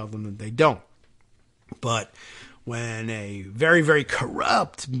president would tell them that they don't. But when a very, very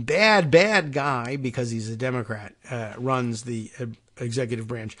corrupt, bad guy, because he's a Democrat, runs the executive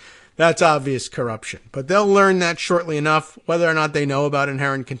branch, that's obvious corruption. But they'll learn that shortly enough. Whether or not they know about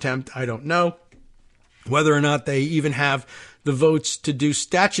inherent contempt, I don't know. Whether or not they even have the votes to do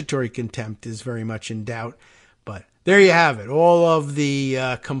statutory contempt is very much in doubt. But there you have it. All of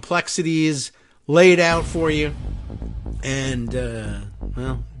the complexities laid out for you. And,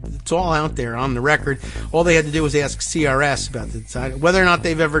 it's all out there on the record. All they had to do was ask CRS about it. Whether or not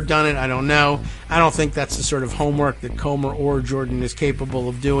they've ever done it, I don't know. I don't think that's the sort of homework that Comer or Jordan is capable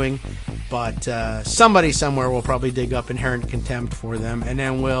of doing. But somebody somewhere will probably dig up inherent contempt for them, and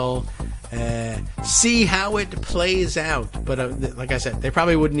then we'll see how it plays out. But like I said, they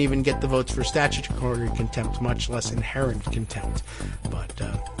probably wouldn't even get the votes for statutory contempt, much less inherent contempt. But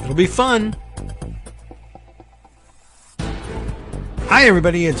it'll be fun. Hi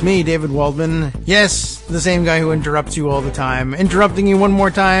everybody, it's me, David Waldman. Yes, the same guy who interrupts you all the time. Interrupting you one more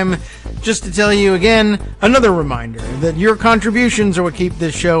time, just to tell you again, another reminder that your contributions are what keep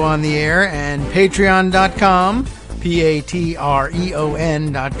this show on the air, and patreon.com,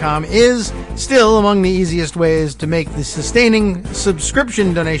 patreon.com, is still among the easiest ways to make the sustaining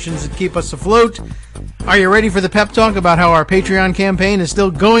subscription donations that keep us afloat. Are you ready for the pep talk about how our Patreon campaign is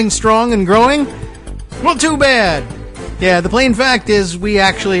still going strong and growing? Well, too bad. Yeah, the plain fact is we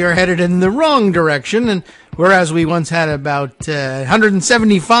actually are headed in the wrong direction, and whereas we once had about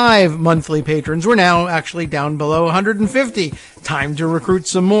 175 monthly patrons, we're now actually down below 150. Time to recruit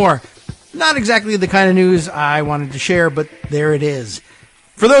some more. Not exactly the kind of news I wanted to share, but there it is.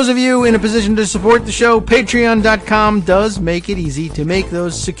 For those of you in a position to support the show, patreon.com does make it easy to make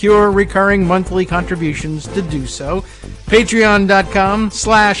those secure, recurring monthly contributions to do so.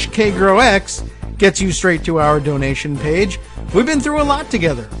 Patreon.com/KagroX gets you straight to our donation page. We've been through a lot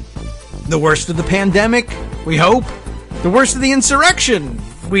together. The worst of the pandemic, we hope. The worst of the insurrection,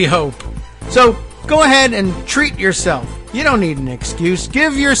 we hope. So go ahead and treat yourself. You don't need an excuse.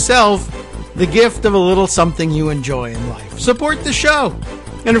 Give yourself the gift of a little something you enjoy in life. Support the show.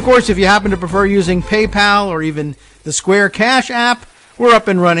 And of course, if you happen to prefer using PayPal or even the Square Cash app, we're up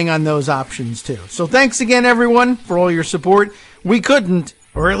and running on those options too. So thanks again, everyone, for all your support. We couldn't,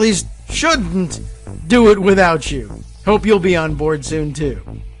 or at least shouldn't, do it without you. Hope you'll be on board soon too.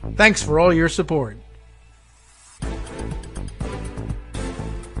 Thanks for all your support.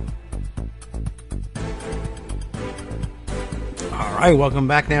 All right, welcome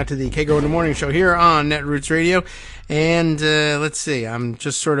back now to the Kagro in the Morning Show here on Netroots Radio. And let's see, I'm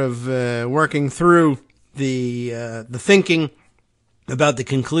just sort of working through the thinking about the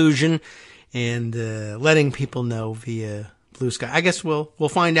conclusion and letting people know via Blue Sky. I guess we'll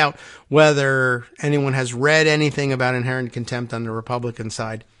find out whether anyone has read anything about inherent contempt on the Republican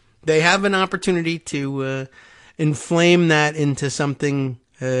side. They have an opportunity to inflame that into something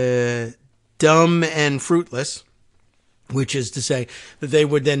dumb and fruitless, which is to say that they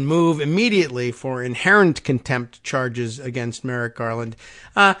would then move immediately for inherent contempt charges against Merrick Garland.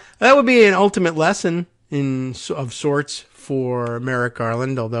 That would be an ultimate lesson of sorts for Merrick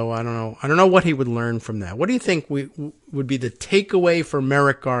Garland, although I don't know what he would learn from that. What do you think would be the takeaway for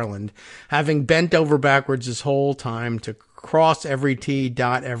Merrick Garland, having bent over backwards this whole time to cross every T,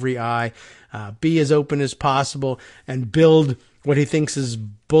 dot every I, be as open as possible, and build what he thinks is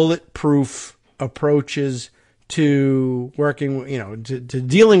bulletproof approaches to working, to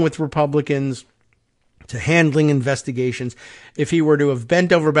dealing with Republicans, to handling investigations? If he were to have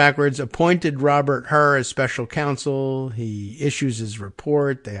bent over backwards, appointed Robert Hur as special counsel, he issues his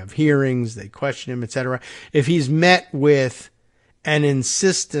report, they have hearings, they question him, etc. If he's met with an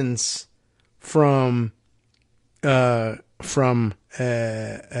insistence from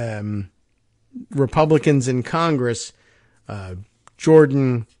Republicans in Congress,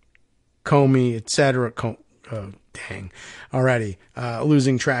 Jordan, Comey, etc. Already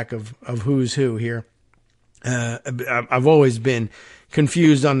losing track of who's who here. I've always been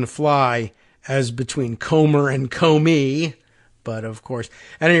confused on the fly as between Comer and Comey, but of course,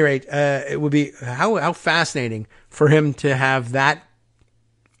 at any rate, it would be how fascinating for him to have that,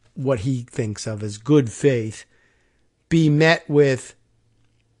 what he thinks of as good faith, be met with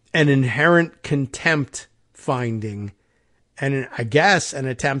an inherent contempt finding, and I guess an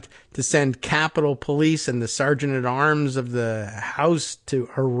attempt to send Capitol Police and the Sergeant at Arms of the House to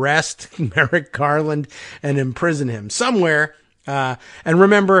arrest Merrick Garland and imprison him somewhere And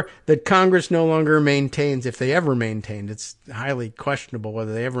remember that Congress no longer maintains, if they ever maintained, it's highly questionable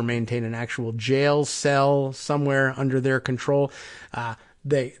whether they ever maintain an actual jail cell somewhere under their control.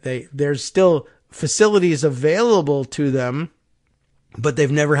 There's still facilities available to them, but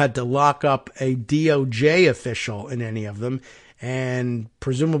they've never had to lock up a DOJ official in any of them. And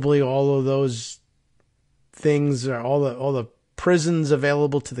presumably all of those things are all the prisons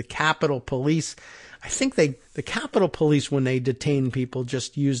available to the Capitol Police. I think the Capitol Police, when they detain people,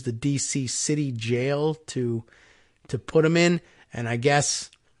 just use the D.C. City Jail to put them in. And I guess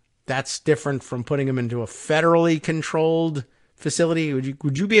that's different from putting them into a federally controlled facility.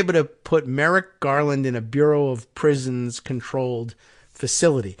 Would you be able to put Merrick Garland in a Bureau of Prisons controlled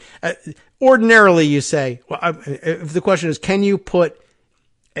facility? Ordinarily, you say, well, if the question is, can you put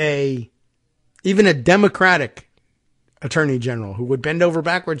even a Democratic attorney general who would bend over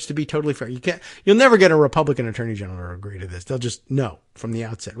backwards to be totally fair? You'll never get a Republican attorney general to agree to this. They'll just no from the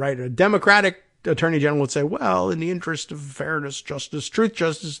outset, right? A Democratic attorney general would say, well, in the interest of fairness, justice, truth,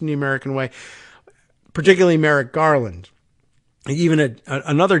 justice in the American way, particularly Merrick Garland. Even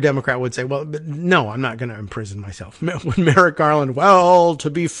another Democrat would say, well, no, I'm not going to imprison myself. When Merrick Garland, well,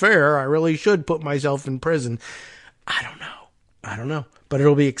 to be fair, I really should put myself in prison. I don't know. But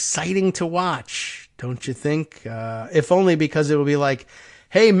it'll be exciting to watch, don't you think? If only because it will be like,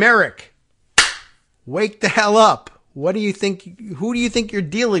 hey, Merrick, wake the hell up. What do you think? Who do you think you're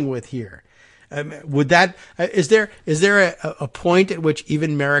dealing with here? Is there a point at which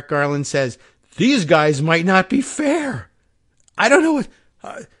even Merrick Garland says, these guys might not be fair? I don't know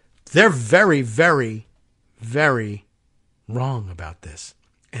what, they're very, very, very wrong about this.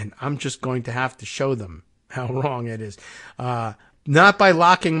 And I'm just going to have to show them how wrong it is. Not by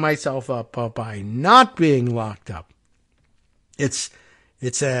locking myself up, but by not being locked up. It's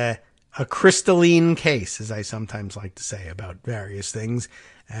a crystalline case, as I sometimes like to say about various things.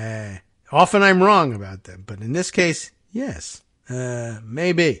 Often I'm wrong about them, but in this case, yes,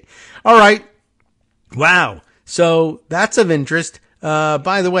 maybe. All right. Wow. So that's of interest.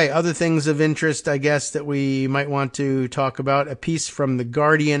 By the way, other things of interest, I guess, that we might want to talk about. A piece from The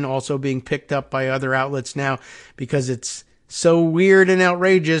Guardian also being picked up by other outlets now because it's so weird and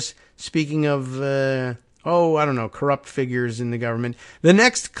outrageous. Speaking of, corrupt figures in the government. The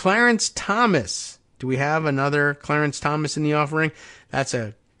next Clarence Thomas. Do we have another Clarence Thomas in the offering?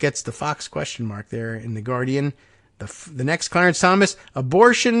 Gets the Fox question mark there in The Guardian. The next Clarence Thomas,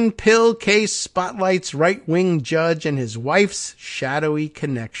 abortion pill case spotlights right-wing judge and his wife's shadowy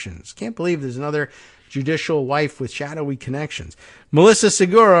connections. Can't believe there's another judicial wife with shadowy connections. Melissa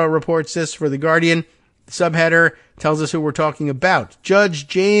Segura reports this for The Guardian. The subheader tells us who we're talking about. Judge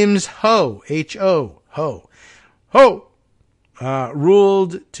James Ho, H-O, Ho,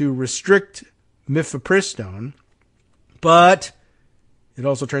 ruled to restrict mifepristone, but it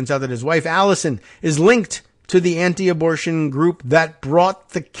also turns out that his wife, Allyson, is linked to the anti-abortion group that brought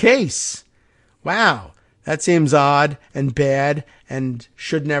the case. Wow, that seems odd and bad and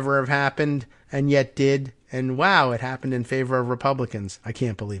should never have happened and yet did. And wow, it happened in favor of Republicans. I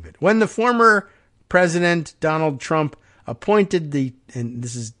can't believe it. When the former President Donald Trump appointed and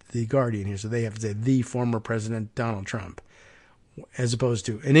this is The Guardian here, so they have to say the former President Donald Trump, as opposed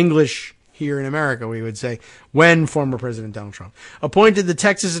to in English here in America, we would say when former President Donald Trump appointed the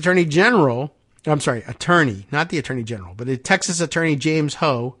Texas Attorney, not the Attorney General, but the Texas Attorney James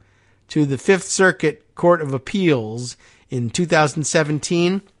Ho to the Fifth Circuit Court of Appeals in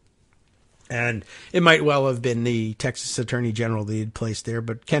 2017. And it might well have been the Texas Attorney General that he had placed there,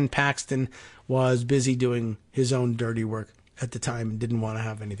 but Ken Paxton was busy doing his own dirty work at the time and didn't want to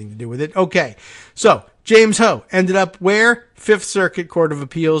have anything to do with it. Okay, so James Ho ended up where? Fifth Circuit Court of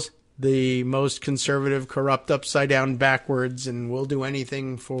Appeals, the most conservative, corrupt, upside down, backwards, and will do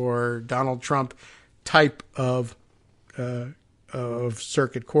anything for Donald Trump type of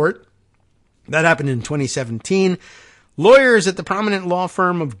circuit court. That happened in 2017. Lawyers at the prominent law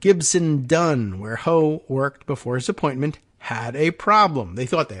firm of Gibson Dunn, where Ho worked before his appointment, had a problem. They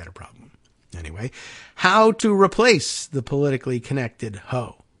thought they had a problem. Anyway, how to replace the politically connected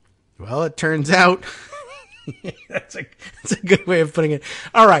Ho? Well, it turns out that's a good way of putting it.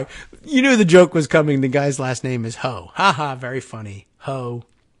 All right. You knew the joke was coming. The guy's last name is Ho. Ha, very funny. Ho,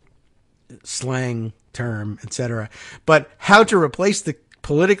 slang term, etc. But how to replace the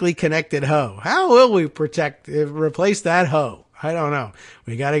politically connected Ho? How will we replace that Ho? I don't know.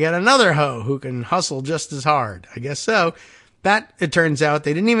 We got to get another Ho who can hustle just as hard. I guess so. That, it turns out,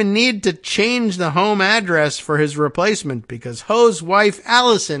 they didn't even need to change the home address for his replacement because Ho's wife,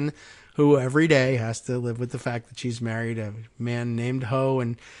 Allyson, who every day has to live with the fact that she's married a man named Ho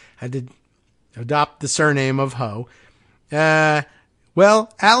and had to adopt the surname of Ho,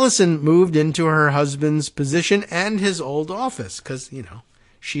 Well, Allyson moved into her husband's position and his old office because,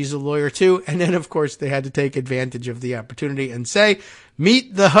 she's a lawyer too. And then, of course, they had to take advantage of the opportunity and say,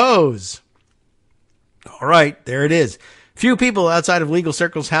 meet the Hos. All right, there it is. Few people outside of legal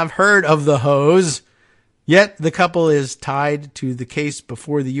circles have heard of the Hos. Yet the couple is tied to the case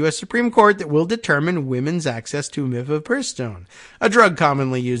before the U.S. Supreme Court that will determine women's access to mifepristone, a drug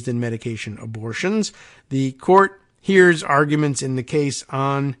commonly used in medication abortions. The court hears arguments in the case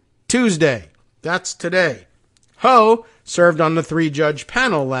on Tuesday. That's today. Ho served on the 3-judge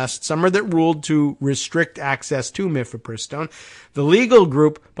panel last summer that ruled to restrict access to mifepristone. The legal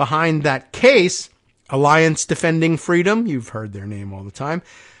group behind that case, Alliance Defending Freedom, you've heard their name all the time,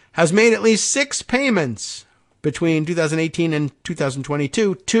 has made at least 6 payments between 2018 and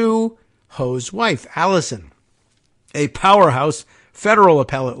 2022 to Ho's wife, Allyson, a powerhouse federal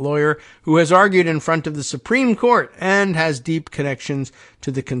appellate lawyer who has argued in front of the Supreme Court and has deep connections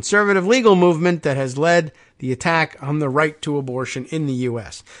to the conservative legal movement that has led the attack on the right to abortion in the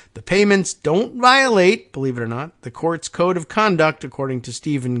U.S. The payments don't violate, believe it or not, the court's code of conduct, according to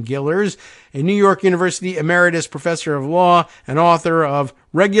Stephen Gillers, a New York University emeritus professor of law and author of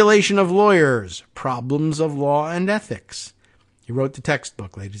Regulation of Lawyers, Problems of Law and Ethics. He wrote the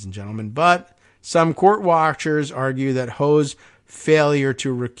textbook, ladies and gentlemen, but some court watchers argue that Ho's failure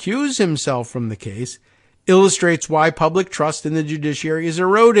to recuse himself from the case illustrates why public trust in the judiciary is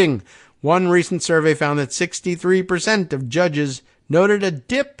eroding. One recent survey found that 63% of judges noted a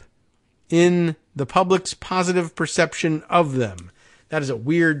dip in the public's positive perception of them. That is a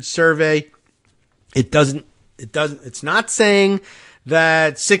weird survey. It's not saying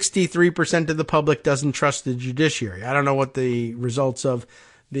that 63% of the public doesn't trust the judiciary. I don't know what the results of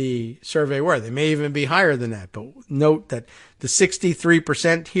the survey were. They may even be higher than that, but note that the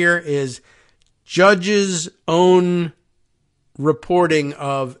 63% here is judges' own reporting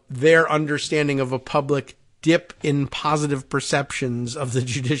of their understanding of a public dip in positive perceptions of the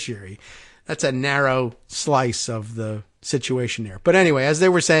judiciary. That's a narrow slice of the situation there. But anyway, as they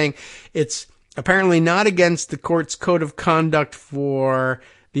were saying, it's apparently not against the court's code of conduct for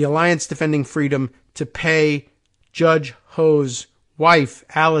the Alliance Defending Freedom to pay Judge Ho's wife,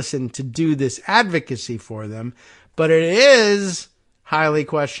 Allyson, to do this advocacy for them, but it is highly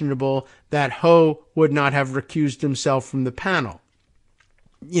questionable that Ho would not have recused himself from the panel.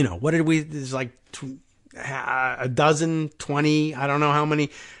 What did we, there's like a dozen, 20, I don't know how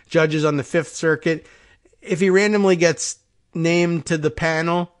many judges on the Fifth Circuit. If he randomly gets named to the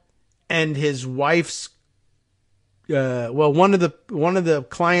panel and his wife's, one of the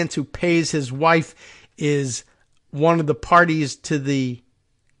clients who pays his wife is one of the parties to the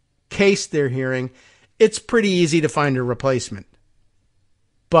case they're hearing, it's pretty easy to find a replacement.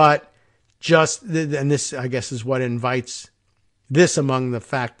 But and this, I guess, is what invites this among the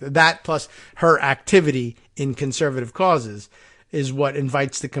fact that plus her activity in conservative causes is what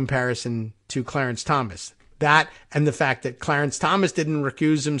invites the comparison to Clarence Thomas. That and the fact that Clarence Thomas didn't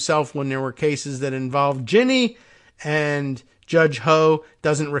recuse himself when there were cases that involved Ginny, and Judge Ho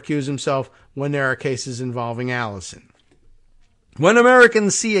doesn't recuse himself when there are cases involving Allyson. When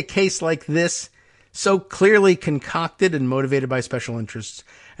Americans see a case like this, so clearly concocted and motivated by special interests,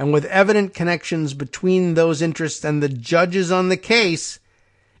 and with evident connections between those interests and the judges on the case,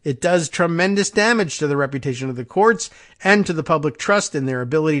 it does tremendous damage to the reputation of the courts and to the public trust in their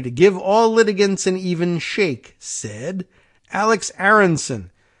ability to give all litigants an even shake, said Alex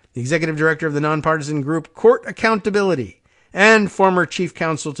Aronson, the executive director of the nonpartisan group Court Accountability and former chief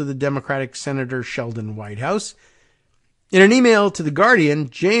counsel to the Democratic Senator Sheldon Whitehouse. In an email to The Guardian,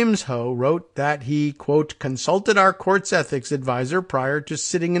 James Ho wrote that he, quote, consulted our court's ethics advisor prior to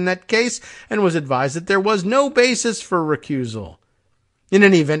sitting in that case and was advised that there was no basis for recusal. In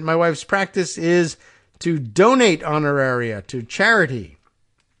any event, my wife's practice is to donate honoraria to charity.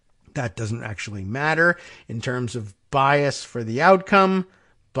 That doesn't actually matter in terms of bias for the outcome,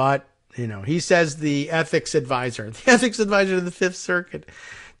 but, he says the ethics advisor to the Fifth Circuit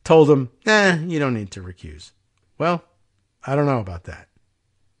told him, you don't need to recuse. Well, I don't know about that.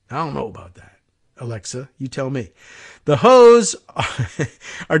 Alexa, you tell me. The Hos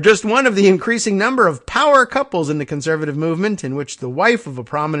are just one of the increasing number of power couples in the conservative movement in which the wife of a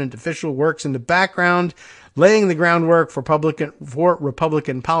prominent official works in the background, laying the groundwork for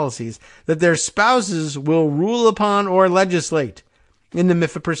Republican policies that their spouses will rule upon or legislate. In the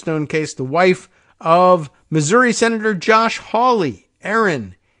mifepristone case, the wife of Missouri Senator Josh Hawley,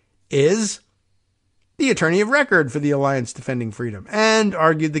 Erin, is the attorney of record for the Alliance Defending Freedom and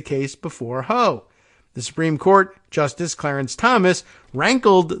argued the case before Ho. The Supreme Court Justice Clarence Thomas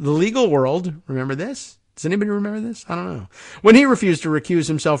rankled the legal world, remember this, Does anybody remember this? I don't know. When he refused to recuse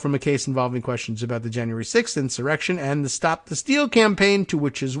himself from a case involving questions about the January 6th insurrection and the Stop the Steal campaign, to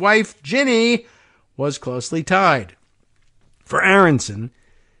which his wife, Ginny, was closely tied. For Aronson,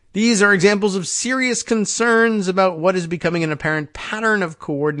 these are examples of serious concerns about what is becoming an apparent pattern of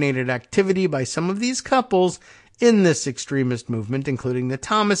coordinated activity by some of these couples in this extremist movement, including the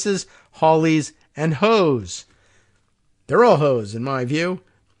Thomases, Hawleys, and Hos. They're all Hos, in my view.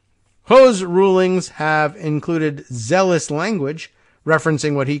 Ho's rulings have included zealous language,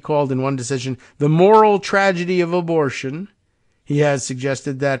 referencing what he called in one decision the moral tragedy of abortion. He has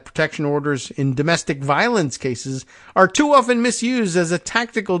suggested that protection orders in domestic violence cases are too often misused as a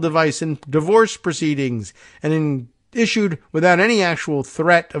tactical device in divorce proceedings and issued without any actual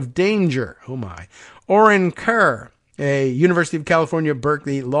threat of danger. Oh my. Orrin Kerr, a University of California,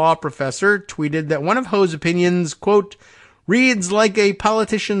 Berkeley law professor, tweeted that one of Ho's opinions, quote, reads like a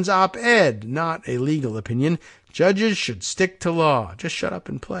politician's op-ed, not a legal opinion. Judges should stick to law. Just shut up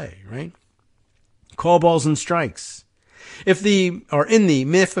and play, right? Call balls and strikes. In the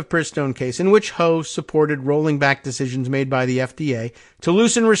mifepristone case, in which Ho supported rolling back decisions made by the FDA to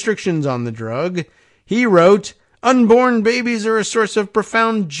loosen restrictions on the drug, he wrote, unborn babies are a source of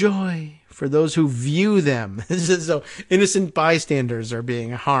profound joy for those who view them. So innocent bystanders are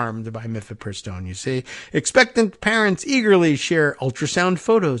being harmed by mifepristone, you see. Expectant parents eagerly share ultrasound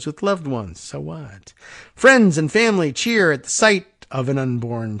photos with loved ones. So what? Friends and family cheer at the sight of an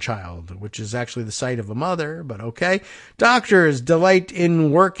unborn child, which is actually the sight of a mother, but okay. Doctors delight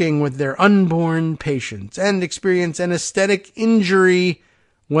in working with their unborn patients and experience an aesthetic injury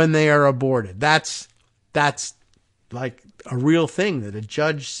when they are aborted. That's like a real thing that a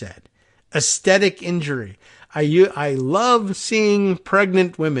judge said. Aesthetic injury. I love seeing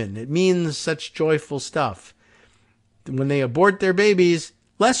pregnant women. It means such joyful stuff. When they abort their babies,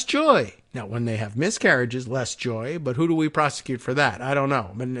 less joy. Now, when they have miscarriages, less joy, but who do we prosecute for that? I don't know.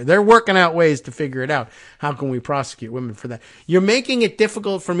 I mean, they're working out ways to figure it out. How can we prosecute women for that? You're making it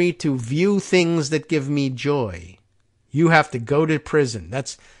difficult for me to view things that give me joy. You have to go to prison.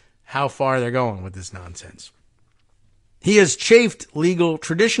 That's how far they're going with this nonsense. He has chafed legal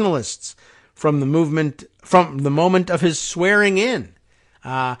traditionalists from the moment of his swearing in,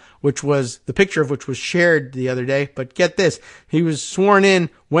 which was the picture of which was shared the other day. But get this, he was sworn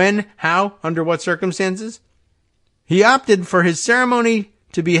in when, how, under what circumstances? He opted for his ceremony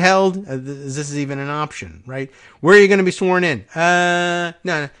to be held. This is even an option, right? Where are you going to be sworn in?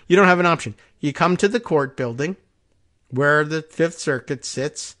 No, you don't have an option. You come to the court building where the Fifth Circuit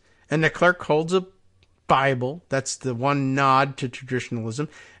sits, and the clerk holds a Bible. That's the one nod to traditionalism.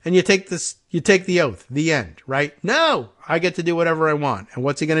 And you take the oath, the end, right? No, I get to do whatever I want. And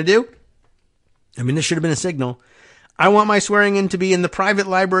what's he going to do? I mean, this should have been a signal. I want my swearing in to be in the private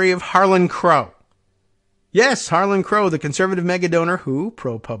library of Harlan Crow. Yes, Harlan Crow, the conservative mega donor who,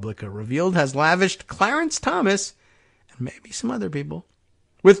 ProPublica revealed, has lavished Clarence Thomas and maybe some other people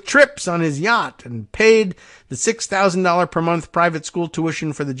with trips on his yacht and paid the $6,000 per month private school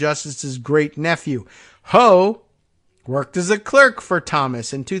tuition for the justice's great nephew. Ho worked as a clerk for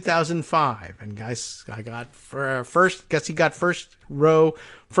Thomas in 2005. And guys, he got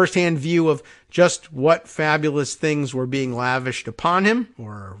first-hand view of just what fabulous things were being lavished upon him,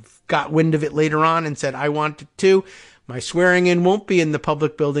 or got wind of it later on and said, I want it too. My swearing in won't be in the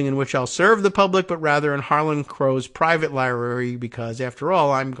public building in which I'll serve the public, but rather in Harlan Crow's private library, because after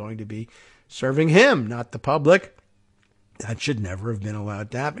all, I'm going to be serving him, not the public. That should never have been allowed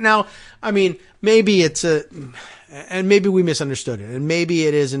to happen. Now, I mean, maybe and maybe we misunderstood it. And maybe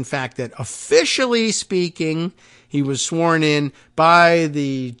it is, in fact, that officially speaking, he was sworn in by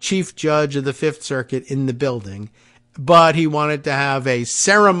the chief judge of the Fifth Circuit in the building, but he wanted to have a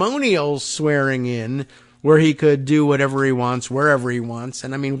ceremonial swearing in where he could do whatever he wants, wherever he wants.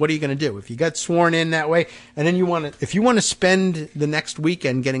 And I mean, what are you going to do? If you got sworn in that way, and then if you want to spend the next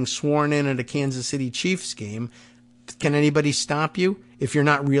weekend getting sworn in at a Kansas City Chiefs game, can anybody stop you? If you're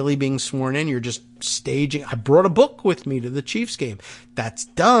not really being sworn in, you're just staging. I brought a book with me to the Chiefs game. That's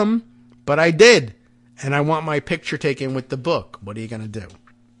dumb, but I did. And I want my picture taken with the book. What are you going to do?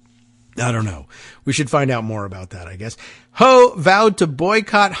 I don't know. We should find out more about that, I guess. Ho vowed to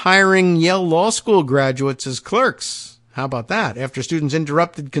boycott hiring Yale Law School graduates as clerks. How about that? After students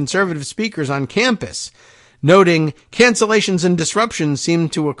interrupted conservative speakers on campus, noting cancellations and disruptions seem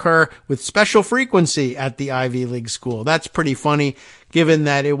to occur with special frequency at the Ivy League school. That's pretty funny, given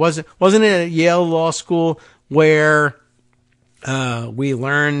that it wasn't it at Yale Law School where we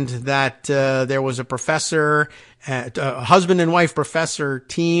learned that there was a professor, a husband and wife professor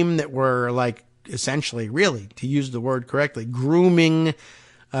team that were like essentially, really, to use the word correctly, grooming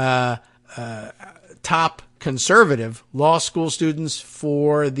top conservative law school students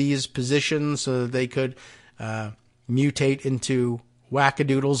for these positions so that they could mutate into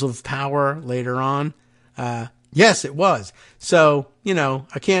wackadoodles of power later on? Yes, it was. So,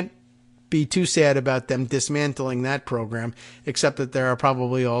 I can't be too sad about them dismantling that program, except that there are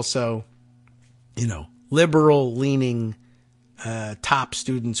probably also, liberal-leaning top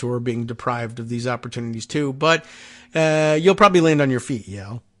students who are being deprived of these opportunities too. But you'll probably land on your feet,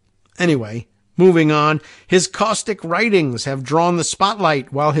 Yale. Anyway, moving on. His caustic writings have drawn the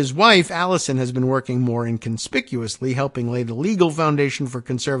spotlight, while his wife, Allyson, has been working more inconspicuously, helping lay the legal foundation for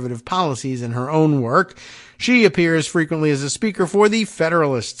conservative policies in her own work. She appears frequently as a speaker for the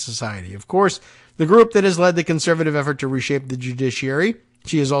Federalist Society, of course, the group that has led the conservative effort to reshape the judiciary.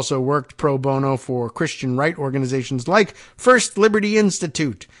 She has also worked pro bono for Christian right organizations like First Liberty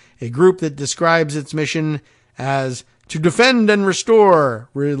Institute, a group that describes its mission as to defend and restore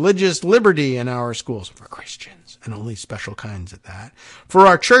religious liberty in our schools for Christians, and only special kinds at that, for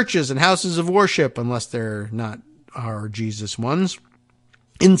our churches and houses of worship, unless they're not our Jesus ones,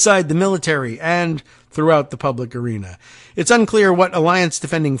 inside the military and throughout the public arena. It's unclear what Alliance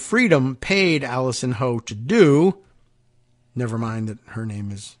Defending Freedom paid Allyson Ho to do. Never mind that her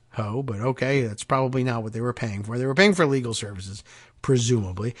name is Ho, but okay, that's probably not what they were paying for. They were paying for legal services,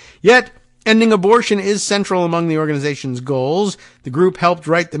 presumably. Yet, ending abortion is central among the organization's goals. The group helped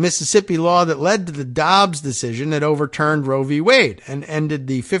write the Mississippi law that led to the Dobbs decision that overturned Roe v. Wade and ended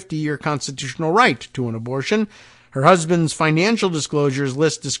the 50-year constitutional right to an abortion. Her husband's financial disclosures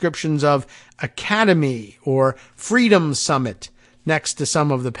list descriptions of Academy or Freedom Summit next to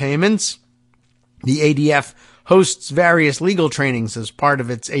some of the payments. The ADF hosts various legal trainings as part of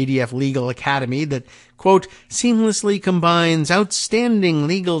its ADF Legal Academy that, quote, seamlessly combines outstanding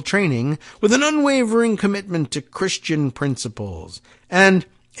legal training with an unwavering commitment to Christian principles, and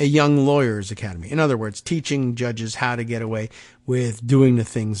a Young Lawyers Academy. In other words, teaching judges how to get away with doing the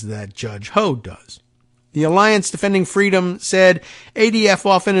things that Judge Ho does. The Alliance Defending Freedom said ADF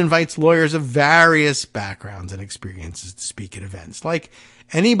often invites lawyers of various backgrounds and experiences to speak at events. Like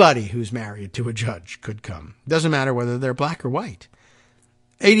anybody who's married to a judge could come. Doesn't matter whether they're black or white.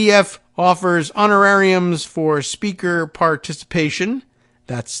 ADF offers honorariums for speaker participation.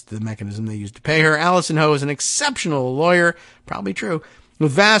 That's the mechanism they use to pay her. Allyson Ho is an exceptional lawyer, probably true,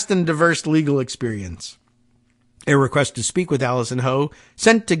 with vast and diverse legal experience. A request to speak with Allyson Ho,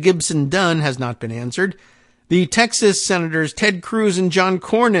 sent to Gibson Dunn, has not been answered. The Texas Senators Ted Cruz and John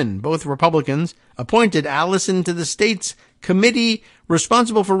Cornyn, both Republicans, appointed Allyson to the state's committee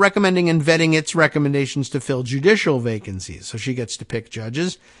responsible for recommending and vetting its recommendations to fill judicial vacancies, so she gets to pick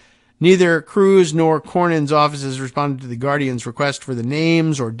judges. Neither Cruz nor Cornyn's offices responded to the Guardian's request for the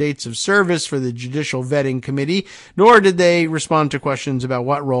names or dates of service for the Judicial Vetting Committee, nor did they respond to questions about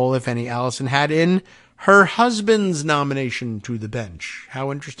what role, if any, Allyson had in her husband's nomination to the bench.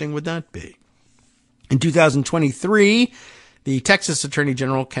 How interesting would that be? In 2023, the Texas Attorney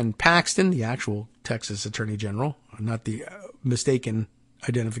General Ken Paxton, the actual Texas Attorney General, not the mistaken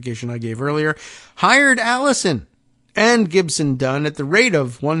identification I gave earlier, hired Allyson and Gibson Dunn at the rate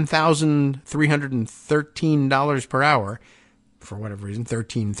of $1,313 per hour. For whatever reason,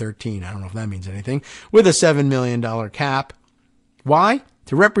 1313. I don't know if that means anything. With a $7 million cap. Why?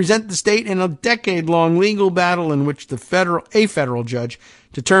 To represent the state in a decade-long legal battle in which a federal judge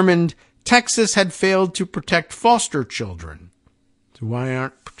determined Texas had failed to protect foster children. So why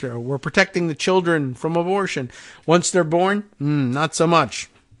we're protecting the children from abortion once they're born? Not so much.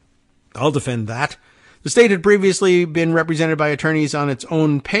 I'll defend that. The state had previously been represented by attorneys on its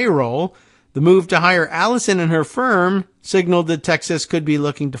own payroll. The move to hire Allyson and her firm signaled that Texas could be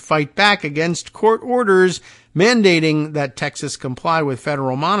looking to fight back against court orders mandating that Texas comply with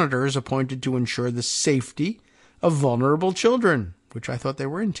federal monitors appointed to ensure the safety of vulnerable children, which I thought they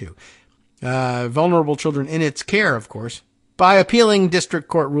were into. Vulnerable children in its care, of course, by appealing district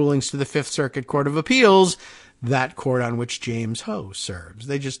court rulings to the Fifth Circuit Court of Appeals, that court on which James Ho serves.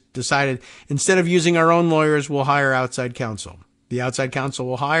 They just decided, instead of using our own lawyers, we'll hire outside counsel. The outside counsel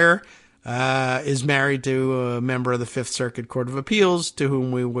we'll hire is married to a member of the Fifth Circuit Court of Appeals to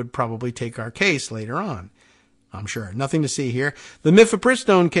whom we would probably take our case later on. I'm sure. Nothing to see here. The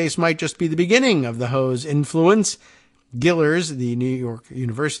mifepristone case might just be the beginning of the Ho's influence. Gillers, the New York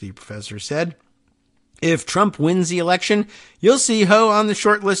University professor, said, if Trump wins the election, you'll see Ho on the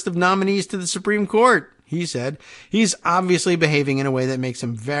short list of nominees to the Supreme Court. He said he's obviously behaving in a way that makes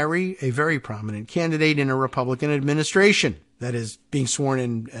him a very prominent candidate in a Republican administration. That is, being sworn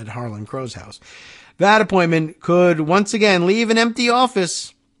in at Harlan Crow's house. That appointment could once again leave an empty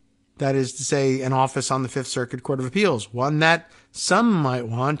office. That is to say, an office on the Fifth Circuit Court of Appeals, one that some might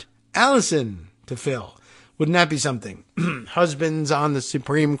want Allyson to fill. Wouldn't that be something? Husbands on the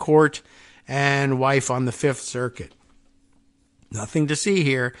Supreme Court and wife on the Fifth Circuit. Nothing to see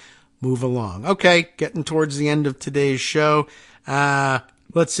here. Move along. Okay, getting towards the end of today's show.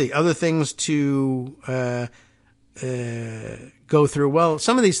 Let's see. Other things to go through. Well,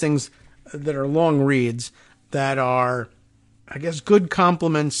 some of these things that are long reads that are, I guess, good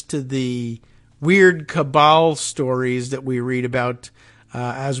compliments to the weird cabal stories that we read about,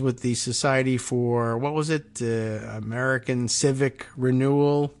 as with the Society for, what was it? American Civic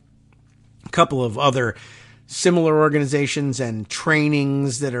Renewal. A couple of other similar organizations and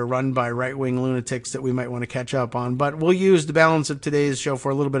trainings that are run by right-wing lunatics that we might want to catch up on. But we'll use the balance of today's show for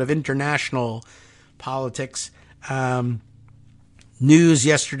a little bit of international politics. News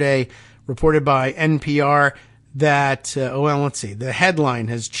yesterday reported by NPR that, let's see, the headline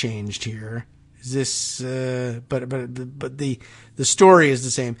has changed here. Is this, but the story is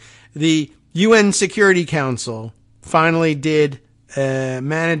the same. The UN Security Council finally did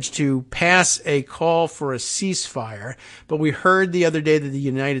managed to pass a call for a ceasefire, but we heard the other day that the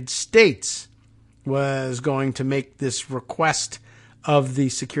United States was going to make this request of the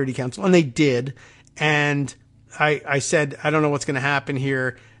Security Council, and they did. And I said, I don't know what's going to happen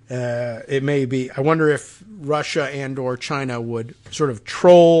here. It may be, I wonder if Russia and or China would sort of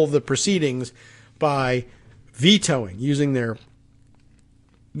troll the proceedings by vetoing, using their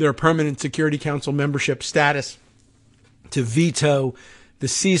permanent Security Council membership status to veto the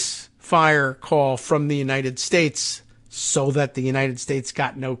ceasefire call from the United States so that the United States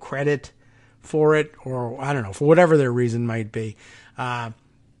got no credit for it, or I don't know, for whatever their reason might be. And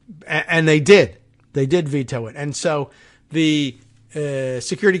they did. They did veto it. And so the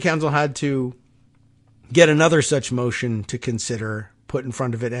Security Council had to get another such motion to consider put in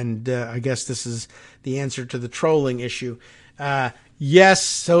front of it. And I guess this is the answer to the trolling issue. Yes,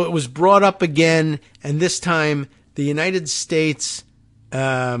 so it was brought up again, and this time the United States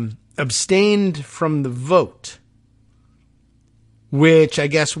abstained from the vote, which I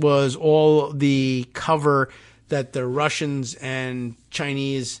guess was all the cover that the Russians and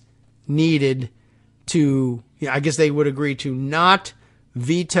Chinese needed to, I guess they would agree to not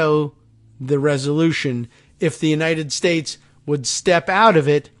veto the resolution if the United States would step out of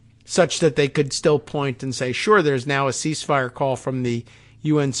it such that they could still point and say, sure, there's now a ceasefire call from the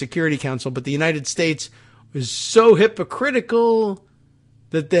UN Security Council, but the United States was so hypocritical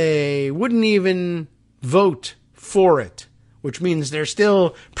that they wouldn't even vote for it, which means they're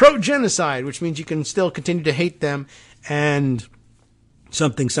still pro-genocide, which means you can still continue to hate them and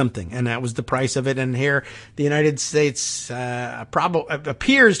something. And that was the price of it. And here the United States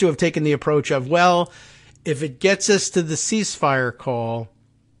appears to have taken the approach of, well, if it gets us to the ceasefire call,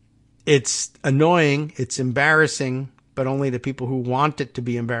 it's annoying, it's embarrassing, but only to people who want it to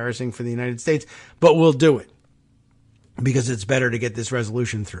be embarrassing for the United States. But we'll do it because it's better to get this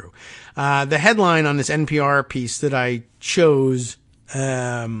resolution through. The headline on this NPR piece that I chose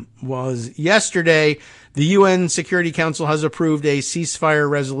was yesterday, the UN Security Council has approved a ceasefire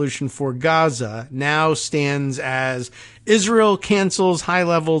resolution for Gaza, now stands as Israel cancels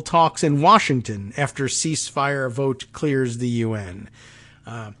high-level talks in Washington after ceasefire vote clears the UN.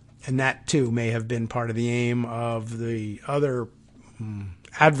 And that, too, may have been part of the aim of the other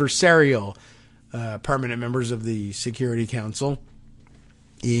adversarial permanent members of the Security Council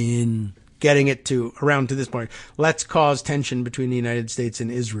in getting it to around to this point. Let's cause tension between the United States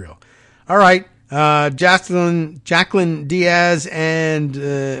and Israel. All right. Jacqueline Diaz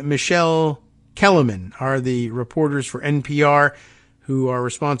and Michelle Kellerman are the reporters for NPR who are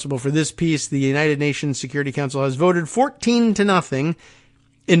responsible for this piece. The United Nations Security Council has voted 14-0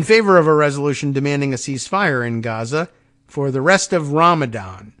 in favor of a resolution demanding a ceasefire in Gaza for the rest of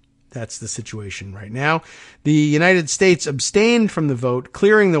Ramadan. That's the situation right now. The United States abstained from the vote,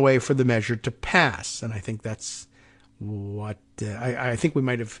 clearing the way for the measure to pass. And I think that's what I think we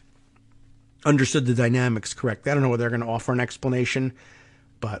might have understood the dynamics correct. I don't know whether they're going to offer an explanation,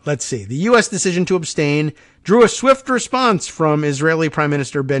 but let's see. The U.S. decision to abstain drew a swift response from Israeli Prime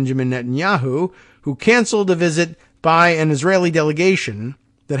Minister Benjamin Netanyahu, who canceled a visit by an Israeli delegation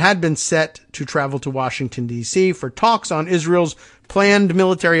that had been set to travel to Washington, D.C. for talks on Israel's planned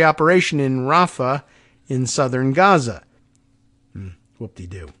military operation in Rafah in southern Gaza.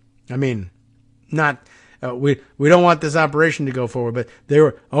 Whoop-de-doo. I mean, not... we don't want this operation to go forward, but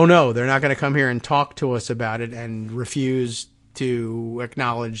they're not going to come here and talk to us about it and refuse to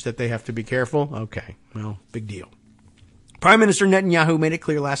acknowledge that they have to be careful. Okay, well, big deal. Prime Minister Netanyahu made it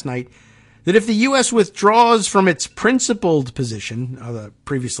clear last night that if the U.S. withdraws from its principled position,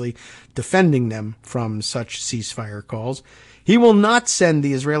 previously defending them from such ceasefire calls, He will not send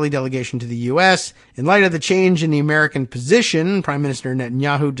the Israeli delegation to the U.S. In light of the change in the American position, Prime Minister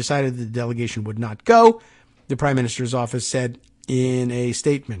Netanyahu decided the delegation would not go, the Prime Minister's office said in a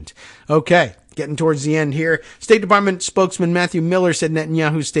statement. Okay, getting towards the end here. State Department spokesman Matthew Miller said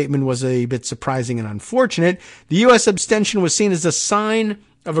Netanyahu's statement was a bit surprising and unfortunate. The U.S. abstention was seen as a sign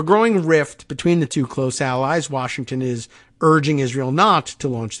of a growing rift between the two close allies. Washington is urging Israel not to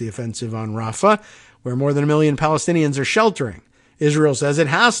launch the offensive on Rafah, where more than 1 million Palestinians are sheltering. Israel says it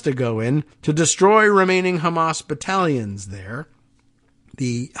has to go in to destroy remaining Hamas battalions there.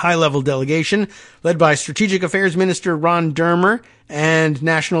 The high-level delegation, led by Strategic Affairs Minister Ron Dermer and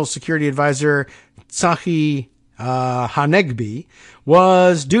National Security Advisor Tzachi Hanegbi,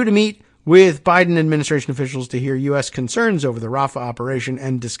 was due to meet with Biden administration officials to hear U.S. concerns over the Rafah operation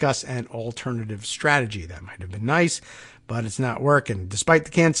and discuss an alternative strategy. That might have been nice, but it's not working. Despite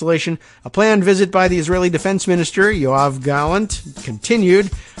the cancellation, a planned visit by the Israeli Defense Minister, Yoav Gallant, continued.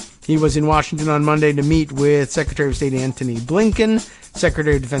 He was in Washington on Monday to meet with Secretary of State Antony Blinken,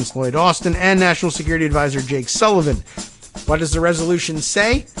 Secretary of Defense Lloyd Austin, and National Security Advisor Jake Sullivan. What does the resolution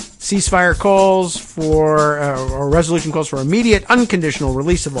say? Ceasefire calls for, or resolution calls for immediate, unconditional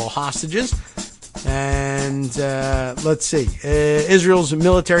release of all hostages. And let's see, Israel's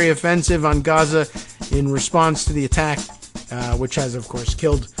military offensive on Gaza in response to the attack, which has, of course,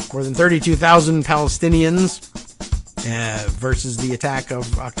 killed more than 32,000 Palestinians, versus the attack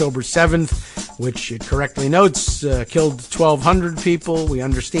of October 7th, which it correctly notes killed 1,200 people. We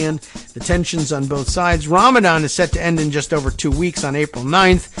understand the tensions on both sides. Ramadan is set to end in just over 2 weeks on April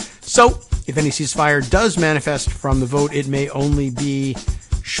 9th. So if any ceasefire does manifest from the vote, it may only be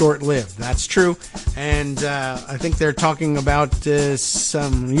short-lived. That's true. And I think they're talking about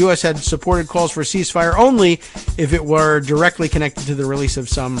some U.S. had supported calls for a ceasefire only if it were directly connected to the release of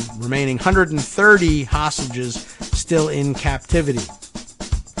some remaining 130 hostages still in captivity.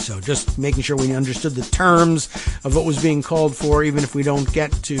 So just making sure we understood the terms of what was being called for, even if we don't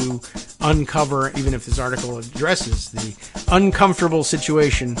get to uncover, even if this article addresses the uncomfortable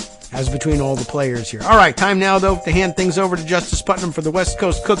situation as between all the players here. All right, time now, though, to hand things over to Justice Putnam for the West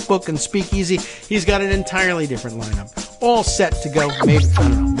Coast Cookbook and Speakeasy. He's got an entirely different lineup, all set to go. Maybe, I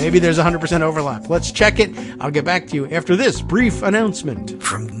don't know, maybe there's 100% overlap. Let's check it. I'll get back to you after this brief announcement.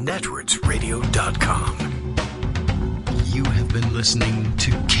 From networksradio.com. You have been listening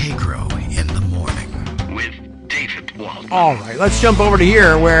to Kagro in the Morning with David Waldman. All right, let's jump over to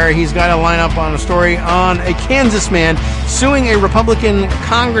here where he's got a lineup on a story on a Kansas man suing a Republican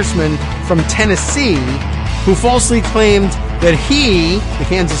congressman from Tennessee who falsely claimed that he, the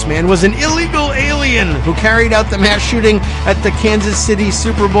Kansas man, was an illegal alien who carried out the mass shooting at the Kansas City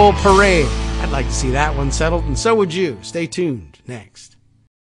Super Bowl parade. I'd like to see that one settled, and so would you. Stay tuned. Next.